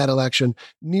that election.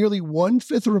 Nearly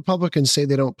 1/5 of Republicans say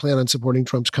they don't plan on supporting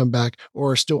Trump's comeback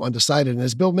or are still undecided. And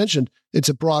as Bill mentioned, it's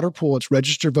a broader pool. It's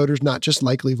registered voters, not just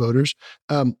likely voters.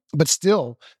 But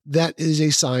still, that is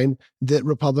a sign that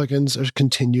Republicans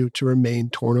continue to remain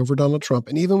torn over Donald Trump.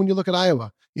 And even when you look at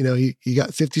Iowa, you know, he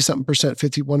got 50-something%,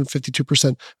 51,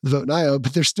 52% of the vote in Iowa,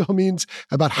 but there still means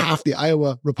about half the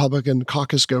Iowa Republican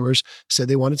caucus goers said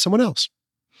they wanted someone else.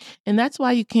 And that's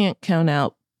why you can't count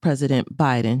out President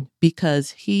Biden, because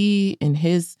he and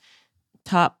his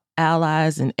top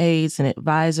allies and aides and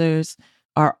advisors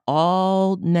are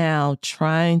all now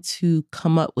trying to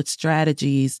come up with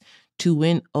strategies to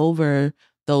win over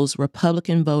those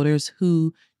Republican voters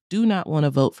who do not want to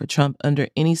vote for Trump under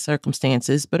any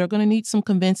circumstances, but are going to need some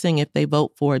convincing if they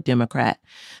vote for a Democrat.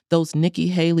 Those Nikki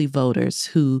Haley voters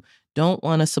who don't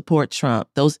want to support Trump,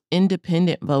 those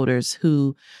independent voters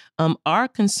who are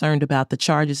concerned about the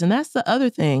charges. And that's the other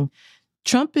thing.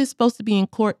 Trump is supposed to be in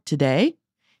court today.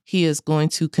 He is going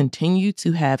to continue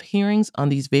to have hearings on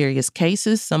these various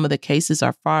cases. Some of the cases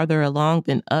are farther along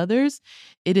than others.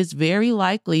 It is very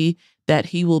likely that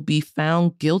he will be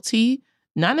found guilty,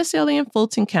 not necessarily in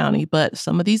Fulton County, but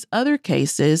some of these other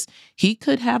cases. He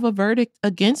could have a verdict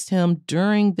against him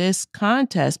during this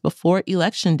contest before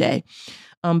Election Day.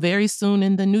 Very soon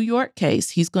in the New York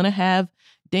case, he's going to have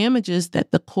damages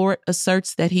that the court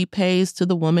asserts that he pays to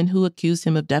the woman who accused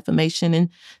him of defamation and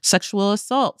sexual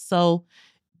assault. So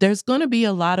there's going to be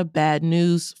a lot of bad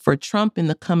news for Trump in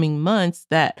the coming months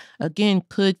that, again,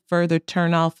 could further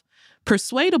turn off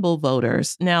persuadable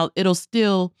voters. Now,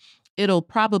 it'll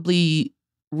probably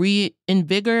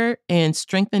reinvigorate and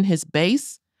strengthen his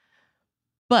base,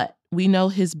 but we know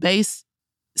his base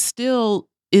still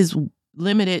is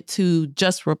limited to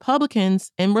just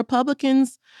Republicans, and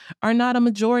Republicans are not a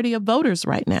majority of voters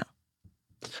right now.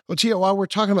 Well, Tia, while we're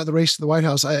talking about the race to the White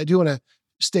House, I do want to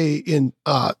stay in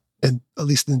at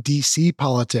least in D.C.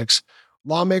 politics.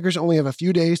 Lawmakers only have a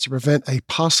few days to prevent a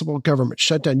possible government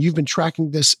shutdown. You've been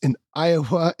tracking this in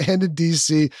Iowa and in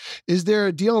D.C. Is there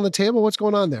a deal on the table? What's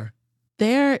going on there?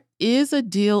 There is a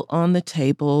deal on the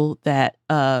table that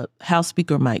House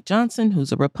Speaker Mike Johnson,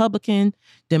 who's a Republican,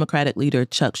 Democratic leader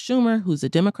Chuck Schumer, who's a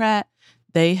Democrat,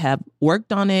 they have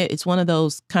worked on it. It's one of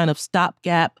those kind of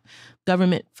stopgap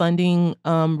government funding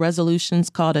resolutions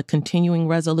called a continuing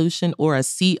resolution or a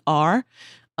CR.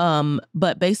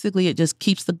 But basically, it just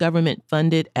keeps the government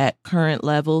funded at current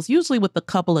levels, usually with a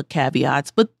couple of caveats.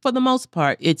 But for the most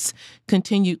part, it's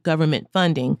continued government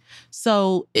funding.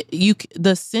 So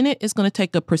the Senate is going to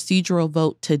take a procedural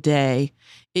vote today.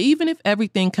 Even if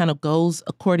everything kind of goes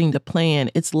according to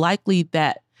plan, it's likely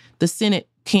that the Senate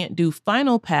can't do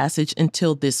final passage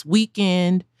until this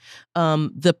weekend.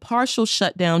 The partial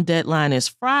shutdown deadline is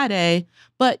Friday,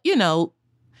 but,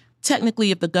 technically,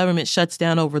 if the government shuts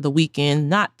down over the weekend,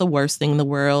 not the worst thing in the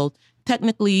world.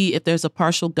 Technically, if there's a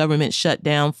partial government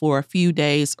shutdown for a few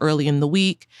days early in the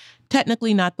week,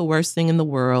 technically not the worst thing in the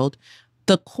world.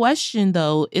 The question,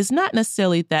 though, is not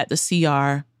necessarily that the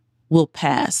CR will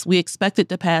pass. We expect it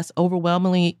to pass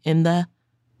overwhelmingly in the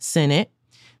Senate.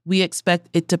 We expect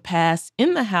it to pass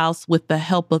in the House with the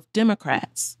help of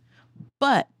Democrats.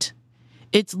 But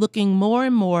it's looking more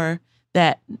and more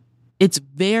that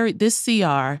this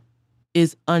CR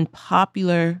is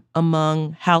unpopular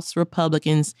among House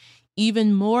Republicans,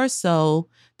 even more so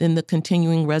than the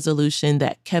continuing resolution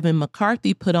that Kevin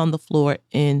McCarthy put on the floor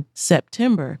in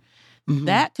September. Mm-hmm.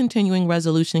 That continuing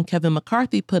resolution Kevin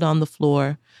McCarthy put on the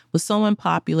floor was so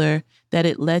unpopular that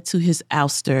it led to his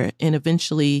ouster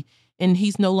and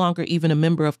he's no longer even a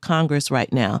member of Congress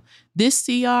right now. This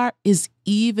CR is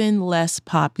even less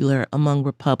popular among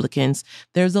Republicans.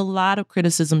 There's a lot of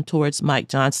criticism towards Mike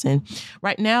Johnson.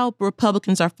 Right now,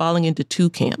 Republicans are falling into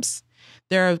two camps.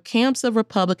 There are camps of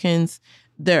Republicans.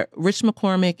 Rich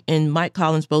McCormick and Mike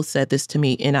Collins both said this to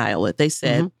me in Iowa. They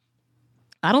said,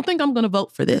 I don't think I'm going to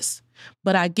vote for this,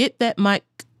 but I get that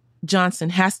Mike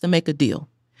Johnson has to make a deal.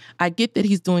 I get that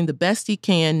he's doing the best he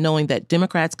can, knowing that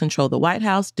Democrats control the White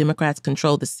House, Democrats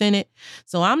control the Senate.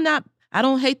 So I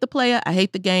don't hate the player. I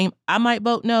hate the game. I might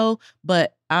vote no,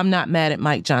 but I'm not mad at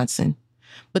Mike Johnson.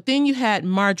 But then you had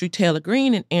Marjorie Taylor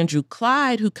Greene and Andrew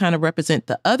Clyde, who kind of represent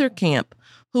the other camp,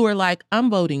 who are like, I'm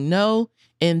voting no.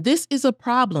 And this is a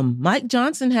problem. Mike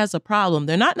Johnson has a problem.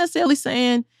 They're not necessarily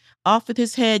saying off with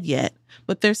his head yet,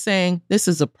 but they're saying this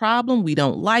is a problem. We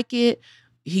don't like it.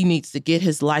 He needs to get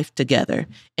his life together.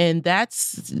 And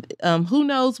that's, who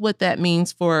knows what that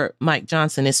means for Mike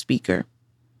Johnson as Speaker.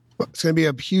 Well, it's going to be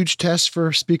a huge test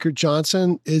for Speaker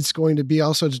Johnson. It's going to be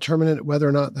also determinant whether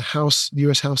or not the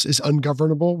U.S. House is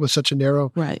ungovernable with such a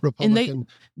narrow Republican and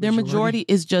their majority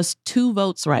is just 2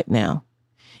 votes right now.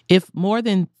 If more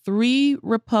than 3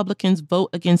 Republicans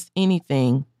vote against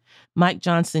anything, Mike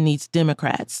Johnson needs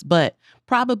Democrats, but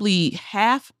probably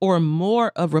half or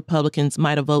more of Republicans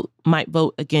might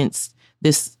vote against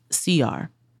this CR.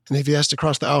 And if he has to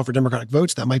cross the aisle for Democratic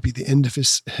votes, that might be the end of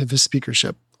his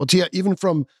speakership. Well, Tia, even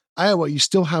from Iowa, you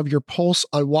still have your pulse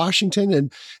on Washington,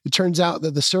 and it turns out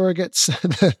that the surrogates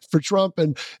for Trump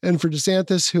and for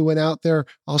DeSantis who went out there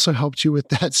also helped you with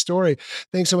that story.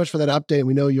 Thanks so much for that update.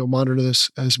 We know you'll monitor this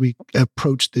as we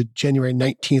approach the January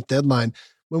 19th deadline.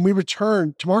 When we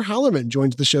return, Tamar Hallerman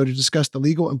joins the show to discuss the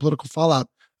legal and political fallout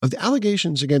of the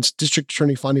allegations against District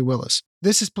Attorney Fani Willis.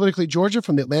 This is Politically Georgia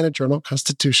from the Atlanta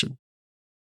Journal-Constitution.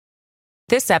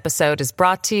 This episode is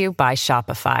brought to you by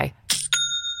Shopify.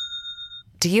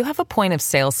 Do you have a point of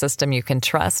sale system you can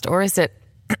trust, or is it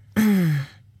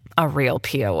a real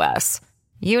POS?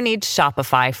 You need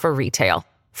Shopify for retail.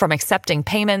 From accepting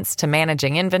payments to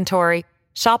managing inventory,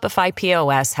 Shopify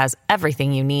POS has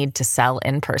everything you need to sell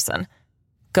in person.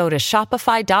 Go to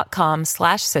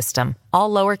shopify.com/system,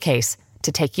 all lowercase,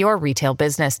 to take your retail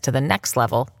business to the next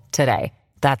level today.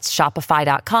 That's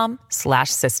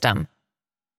shopify.com/system.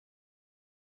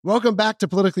 Welcome back to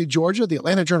Politically Georgia. The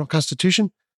Atlanta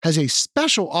Journal-Constitution has a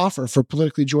special offer for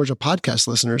Politically Georgia podcast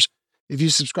listeners. If you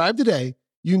subscribe today,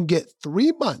 you can get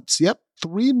 3 months,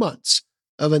 3 months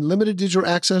of unlimited digital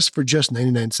access for just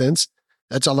 99 cents.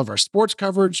 That's all of our sports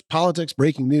coverage, politics,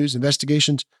 breaking news,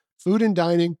 investigations, food and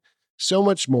dining, so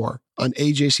much more on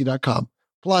ajc.com.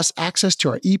 Plus access to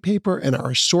our e-paper and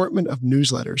our assortment of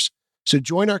newsletters. So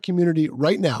join our community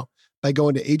right now by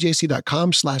going to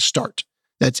ajc.com/start.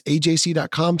 That's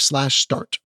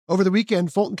ajc.com/start. Over the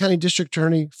weekend, Fulton County District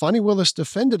Attorney Fani Willis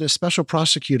defended a special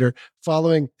prosecutor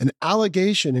following an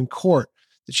allegation in court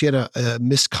that she had a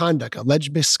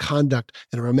alleged misconduct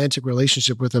in a romantic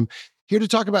relationship with him. Here to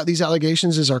talk about these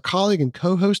allegations is our colleague and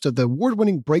co-host of the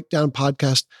award-winning Breakdown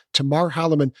podcast, Tamar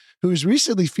Hallerman, who was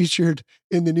recently featured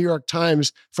in the New York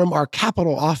Times from our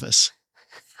Capitol office.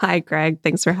 Hi, Greg.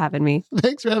 Thanks for having me.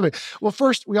 Thanks for having me. Well,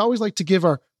 first, we always like to give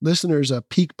our listeners a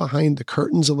peek behind the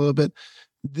curtains a little bit.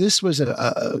 This was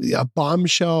a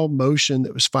bombshell motion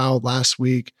that was filed last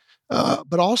week,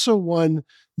 but also one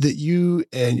that you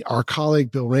and our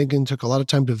colleague Bill Rankin took a lot of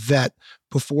time to vet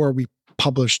before we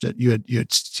published it. You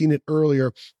had seen it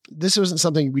earlier. This wasn't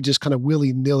something we just kind of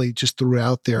willy-nilly just threw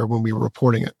out there when we were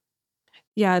reporting it.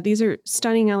 Yeah, these are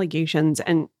stunning allegations,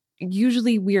 and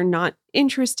usually we are not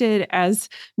interested as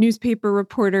newspaper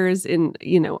reporters in,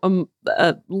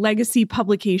 a legacy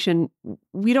publication.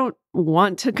 We don't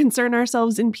want to concern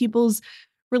ourselves in people's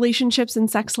relationships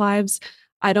and sex lives.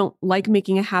 I don't like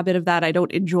making a habit of that. I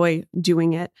don't enjoy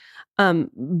doing it.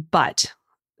 But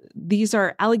these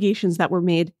are allegations that were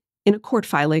made in a court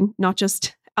filing, not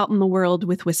just out in the world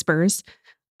with whispers,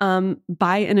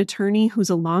 by an attorney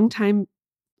who's a longtime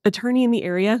attorney in the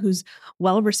area, who's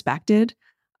well respected.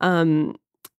 And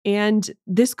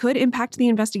this could impact the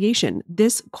investigation.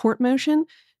 This court motion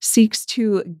seeks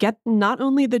to get not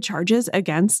only the charges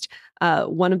against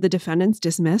one of the defendants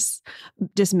dismissed,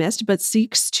 but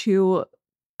seeks to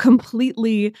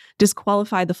completely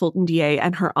disqualify the Fulton DA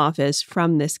and her office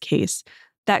from this case.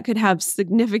 That could have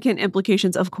significant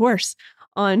implications, of course,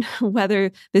 on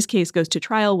whether this case goes to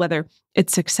trial, whether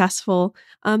it's successful.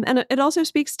 And it also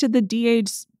speaks to the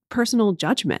DA's personal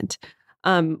judgment.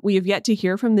 We have yet to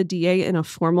hear from the DA in a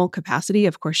formal capacity.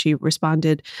 Of course, she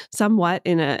responded somewhat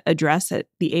in an address at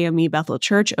the AME Bethel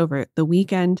Church over the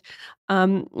weekend.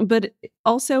 But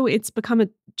also, it's become a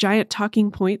giant talking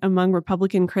point among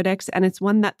Republican critics, and it's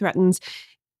one that threatens,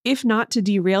 if not to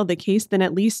derail the case, then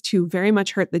at least to very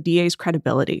much hurt the DA's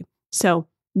credibility. So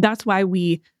that's why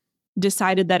we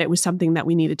decided that it was something that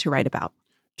we needed to write about.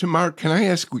 Tamar, can I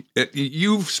ask,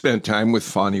 you've spent time with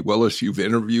Fani Willis, you've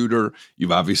interviewed her,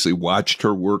 you've obviously watched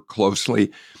her work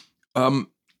closely.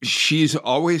 She's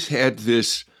always had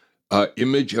this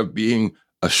image of being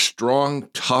a strong,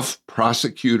 tough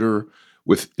prosecutor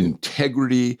with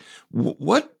integrity.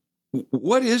 What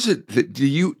is it that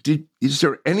is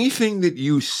there anything that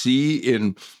you see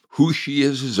in who she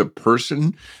is as a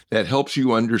person that helps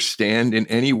you understand in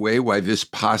any way why this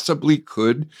possibly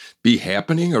could be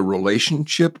happening, a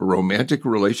romantic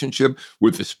relationship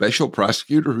with the special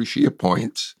prosecutor who she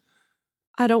appoints?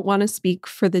 I don't want to speak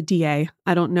for the DA.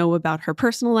 I don't know about her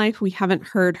personal life. We haven't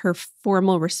heard her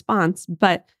formal response,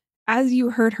 but as you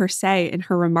heard her say in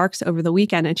her remarks over the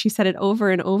weekend, and she said it over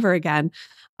and over again,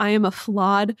 I am a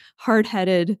flawed,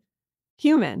 hard-headed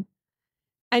human.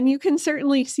 And you can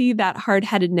certainly see that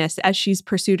hard-headedness as she's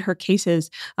pursued her cases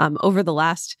over the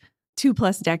last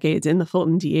 2+ decades in the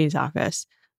Fulton DA's office.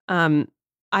 I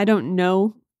don't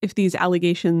know if these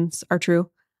allegations are true.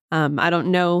 I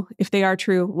don't know if they are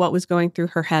true, what was going through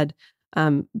her head.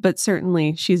 But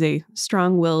certainly she's a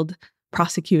strong-willed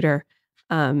prosecutor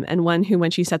and one who,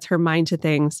 when she sets her mind to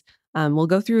things, will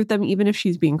go through with them even if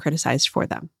she's being criticized for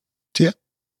them. Tia?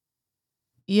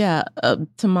 Yeah,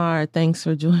 Tamar, thanks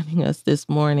for joining us this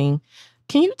morning.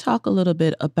 Can you talk a little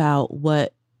bit about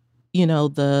what,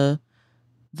 the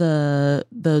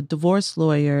divorce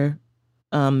lawyer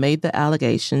made the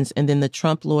allegations, and then the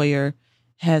Trump lawyer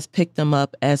has picked them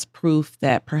up as proof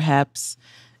that perhaps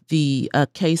the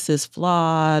case is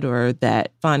flawed or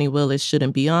that Fani Willis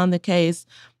shouldn't be on the case.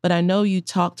 But I know you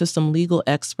talked to some legal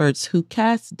experts who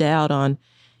cast doubt on,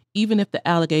 even if the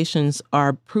allegations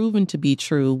are proven to be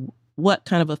true, what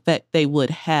kind of effect they would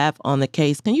have on the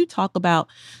case. Can you talk about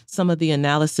some of the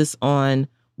analysis on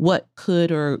what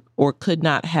could or could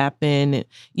not happen?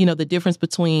 You know, the difference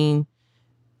between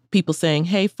people saying,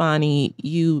 hey, Fani,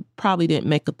 you probably didn't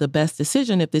make the best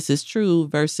decision if this is true,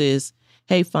 versus,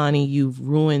 hey, Fani, you've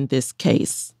ruined this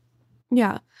case.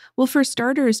 Yeah. Well, for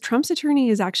starters, Trump's attorney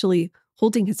is actually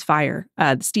holding his fire.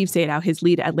 Steve Sadow, his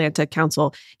lead Atlanta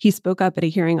counsel, he spoke up at a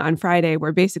hearing on Friday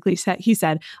where basically he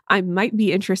said, I might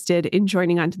be interested in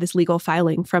joining onto this legal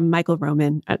filing from Michael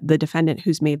Roman, the defendant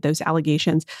who's made those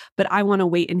allegations, but I want to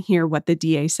wait and hear what the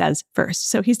DA says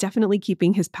first. So he's definitely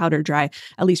keeping his powder dry,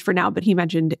 at least for now. But he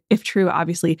mentioned, if true,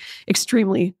 obviously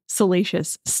extremely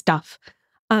salacious stuff.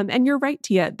 And you're right,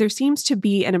 Tia. There seems to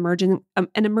be an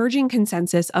emerging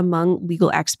consensus among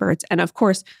legal experts. And of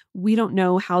course, we don't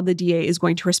know how the DA is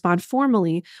going to respond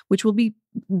formally, which will be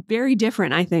very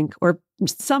different, I think, or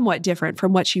somewhat different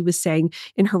from what she was saying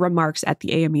in her remarks at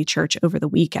the AME Church over the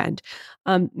weekend.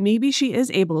 Maybe she is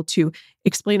able to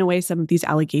explain away some of these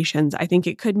allegations. I think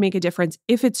it could make a difference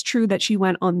if it's true that she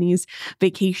went on these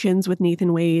vacations with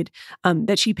Nathan Wade,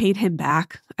 that she paid him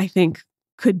back. I think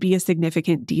could be a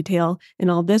significant detail in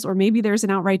all of this, or maybe there's an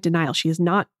outright denial. She has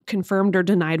not confirmed or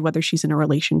denied whether she's in a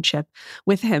relationship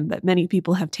with him, but many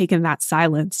people have taken that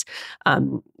silence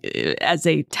as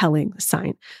a telling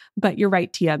sign. But you're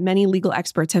right, Tia. Many legal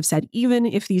experts have said, even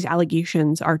if these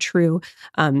allegations are true,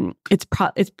 it's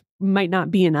might not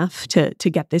be enough to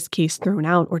get this case thrown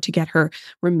out or to get her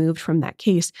removed from that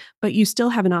case. But you still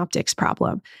have an optics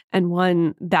problem, and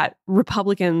one that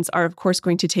Republicans are, of course,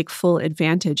 going to take full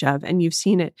advantage of. And you've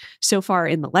seen it so far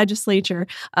in the legislature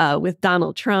with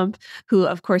Donald Trump, who,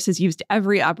 of course, has used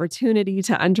every opportunity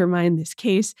to undermine this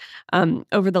case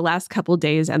over the last couple of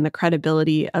days and the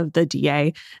credibility of the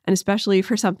DA, and especially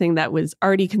for something that was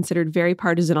already considered very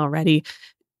partisan already.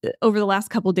 Over the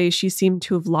last couple of days, she seemed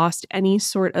to have lost any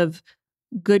sort of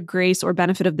good grace or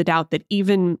benefit of the doubt that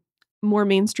even more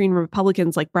mainstream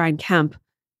Republicans like Brian Kemp,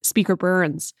 Speaker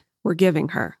Burns, were giving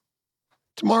her.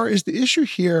 Tamar, is the issue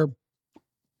here,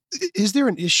 is there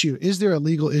an issue? Is there a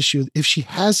legal issue if she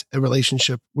has a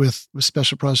relationship with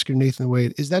Special Prosecutor Nathan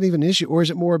Wade? Is that even an issue? Or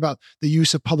is it more about the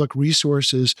use of public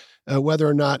resources, whether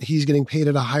or not he's getting paid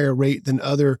at a higher rate than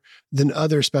other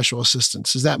special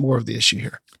assistants? Is that more of the issue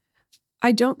here?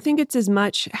 I don't think it's as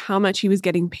much how much he was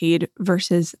getting paid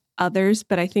versus others,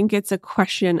 but I think it's a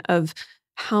question of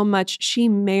how much she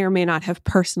may or may not have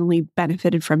personally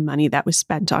benefited from money that was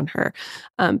spent on her.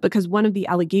 Because one of the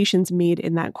allegations made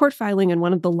in that court filing and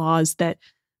one of the laws that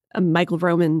Michael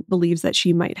Roman believes that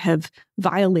she might have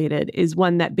violated is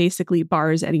one that basically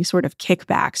bars any sort of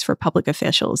kickbacks for public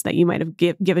officials that you might have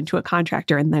given to a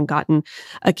contractor and then gotten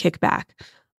a kickback.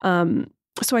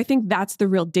 So I think that's the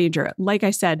real danger. Like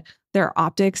I said, there are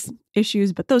optics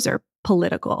issues, but those are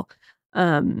political.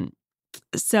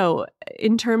 So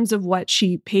in terms of what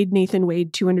she paid Nathan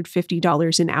Wade,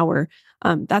 $250 an hour,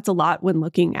 that's a lot when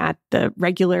looking at the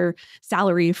regular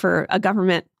salary for a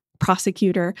government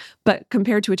prosecutor. But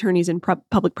compared to attorneys in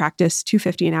public practice,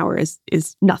 $250 an hour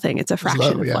is nothing. It's a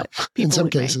fraction of what people in some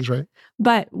would cases, make. right?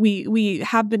 But we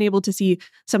have been able to see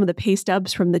some of the pay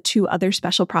stubs from the two other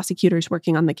special prosecutors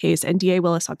working on the case. And DA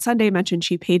Willis on Sunday mentioned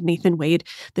she paid Nathan Wade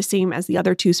the same as the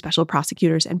other two special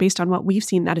prosecutors. And based on what we've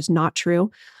seen, that is not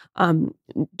true.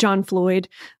 John Floyd,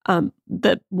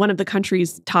 one of the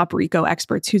country's top RICO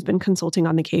experts who's been consulting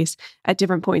on the case at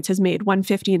different points, has made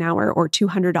 $150 an hour or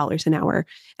 $200 an hour.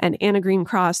 And Anna Green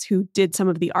Cross, who did some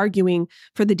of the arguing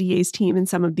for the DA's team in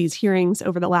some of these hearings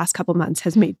over the last couple months,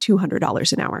 has made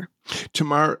 $200 an hour.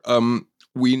 Tamar,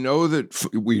 we know that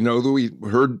we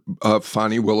heard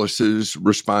Fani Willis's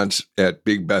response at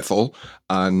Big Bethel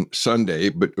on Sunday,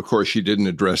 but of course she didn't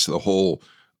address the whole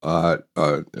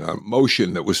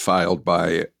motion that was filed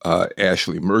by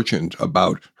Ashley Merchant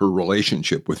about her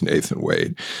relationship with Nathan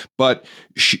Wade. But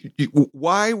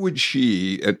why would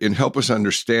she, and help us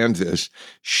understand this,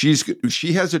 she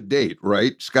has a date,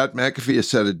 right? Scott McAfee has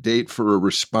set a date for a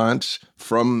response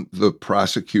from the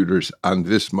prosecutors on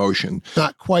this motion.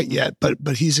 Not quite yet, but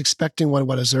he's expecting one,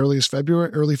 as early as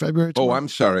February, early February? Tomorrow? Oh, I'm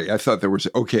sorry. I thought there was,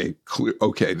 okay.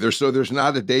 There's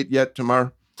not a date yet,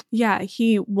 Tamar? Yeah,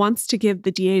 he wants to give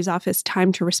the DA's office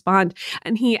time to respond.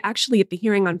 And he actually, at the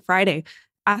hearing on Friday,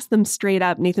 asked them straight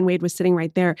up, Nathan Wade was sitting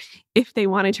right there, if they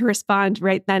wanted to respond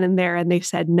right then and there, and they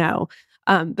said no.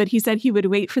 But he said he would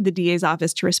wait for the DA's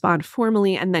office to respond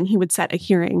formally, and then he would set a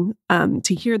hearing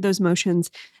to hear those motions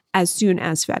as soon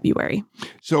as February.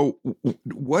 So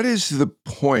what is the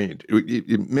point?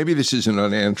 Maybe this is an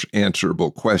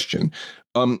unanswerable question.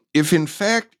 If in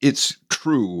fact it's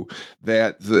true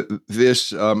that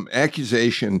this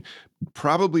accusation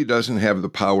probably doesn't have the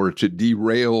power to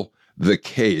derail the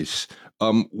case,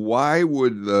 why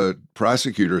would the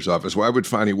prosecutor's office, why would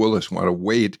Fani Willis want to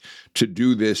wait to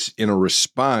do this in a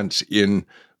response in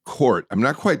court? I'm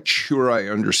not quite sure I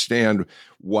understand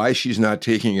why she's not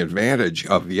taking advantage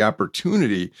of the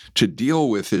opportunity to deal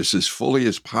with this as fully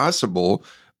as possible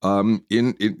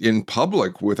in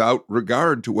public without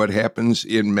regard to what happens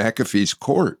in McAfee's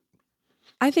court.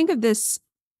 I think of this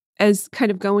as kind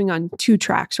of going on two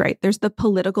tracks, right? There's the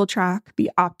political track,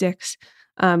 the optics,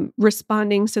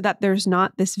 responding so that there's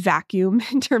not this vacuum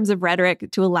in terms of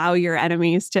rhetoric to allow your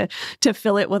enemies to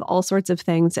fill it with all sorts of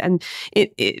things. And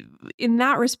in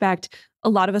that respect, a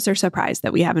lot of us are surprised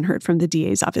that we haven't heard from the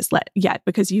DA's office yet,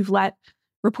 because you've let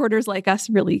reporters like us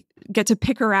really get to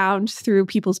pick around through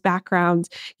people's backgrounds.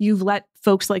 You've let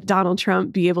folks like Donald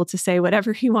Trump be able to say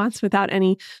whatever he wants without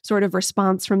any sort of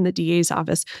response from the DA's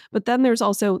office. But then there's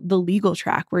also the legal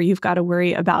track where you've got to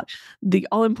worry about the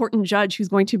all-important judge who's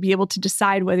going to be able to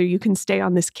decide whether you can stay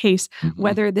on this case,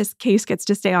 whether this case gets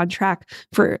to stay on track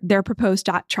for their proposed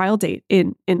trial date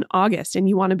in August. And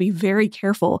you want to be very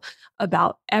careful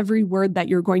about every word that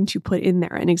you're going to put in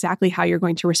there and exactly how you're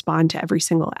going to respond to every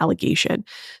single allegation.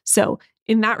 So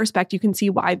in that respect, you can see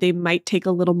why they might take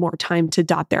a little more time to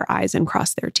dot their I's and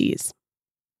cross their T's.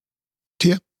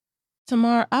 Tia?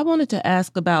 Tamar, I wanted to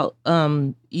ask about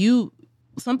something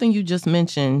you just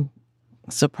mentioned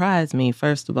surprised me,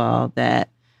 first of all, that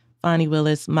Fani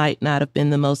Willis might not have been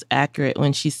the most accurate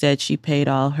when she said she paid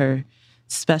all her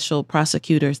special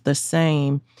prosecutors the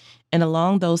same. And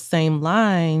along those same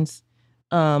lines,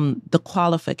 the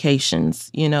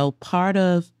qualifications, part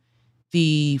of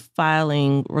the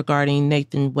filing regarding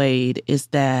Nathan Wade is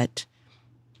that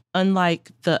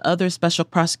unlike the other special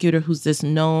prosecutor who's this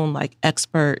known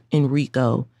expert in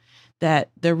RICO, that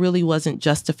there really wasn't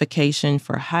justification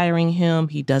for hiring him.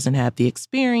 He doesn't have the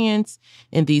experience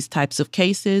in these types of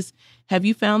cases. Have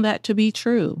you found that to be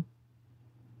true?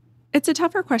 It's a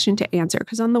tougher question to answer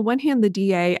because on the one hand, the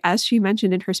DA, as she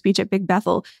mentioned in her speech at Big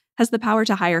Bethel, has the power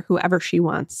to hire whoever she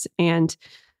wants. And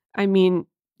I mean,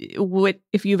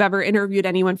 if you've ever interviewed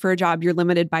anyone for a job, you're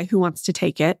limited by who wants to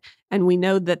take it. And we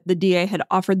know that the DA had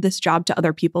offered this job to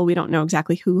other people. We don't know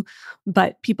exactly who,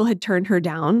 but people had turned her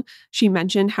down. She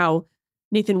mentioned how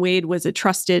Nathan Wade was a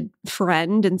trusted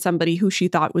friend and somebody who she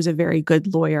thought was a very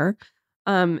good lawyer.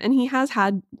 And he has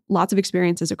had lots of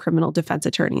experience as a criminal defense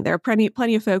attorney. There are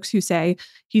plenty of folks who say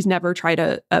he's never tried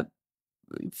a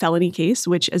felony case,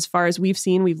 which as far as we've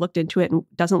seen, we've looked into it and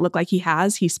doesn't look like he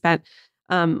has. He spent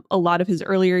a lot of his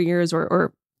earlier years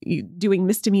or doing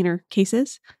misdemeanor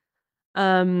cases.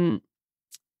 So,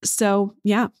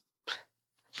 yeah.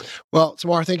 Well,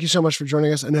 Tamar, thank you so much for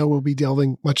joining us. I know we'll be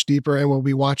delving much deeper and we'll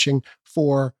be watching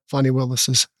for Fani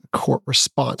Willis's court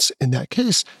response in that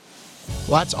case.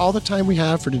 Well, that's all the time we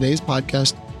have for today's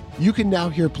podcast. You can now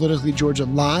hear Politically Georgia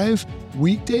live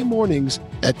weekday mornings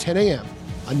at 10 a.m.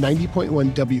 on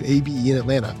 90.1 WABE in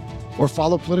Atlanta, or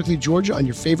follow Politically Georgia on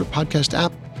your favorite podcast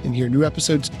app and hear new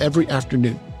episodes every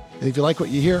afternoon. And if you like what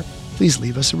you hear, please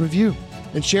leave us a review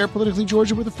and share Politically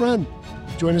Georgia with a friend.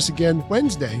 Join us again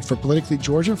Wednesday for Politically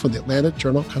Georgia from the Atlanta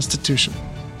Journal-Constitution.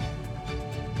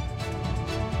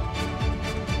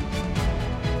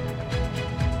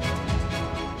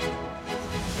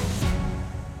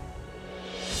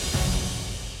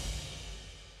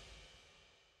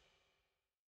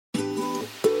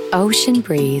 Ocean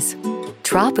breeze,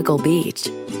 tropical beach,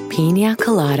 pina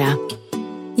colada.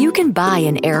 You can buy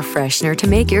an air freshener to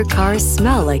make your car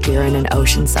smell like you're in an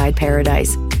oceanside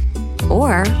paradise.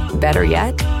 Or, better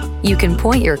yet, you can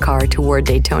point your car toward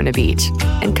Daytona Beach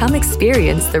and come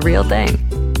experience the real thing.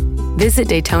 Visit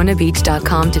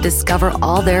DaytonaBeach.com to discover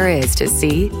all there is to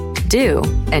see, do,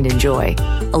 and enjoy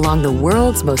along the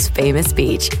world's most famous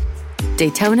beach.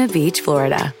 Daytona Beach,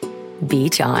 Florida.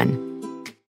 Beach on.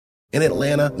 In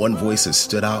Atlanta, one voice has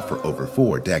stood out for over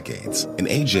 4 decades. An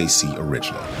AJC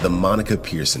original, The Monica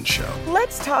Pearson Show.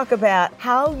 Let's talk about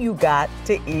how you got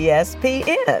to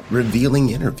ESPN. Revealing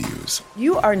interviews.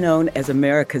 You are known as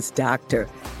America's doctor,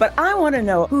 but I want to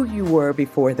know who you were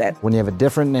before that. When you have a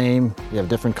different name, you have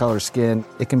different color skin,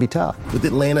 it can be tough. With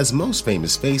Atlanta's most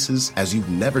famous faces as you've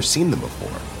never seen them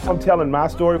before. I'm telling my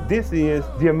story. This is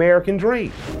the American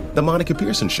dream. The Monica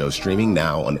Pearson Show, streaming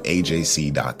now on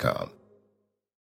AJC.com.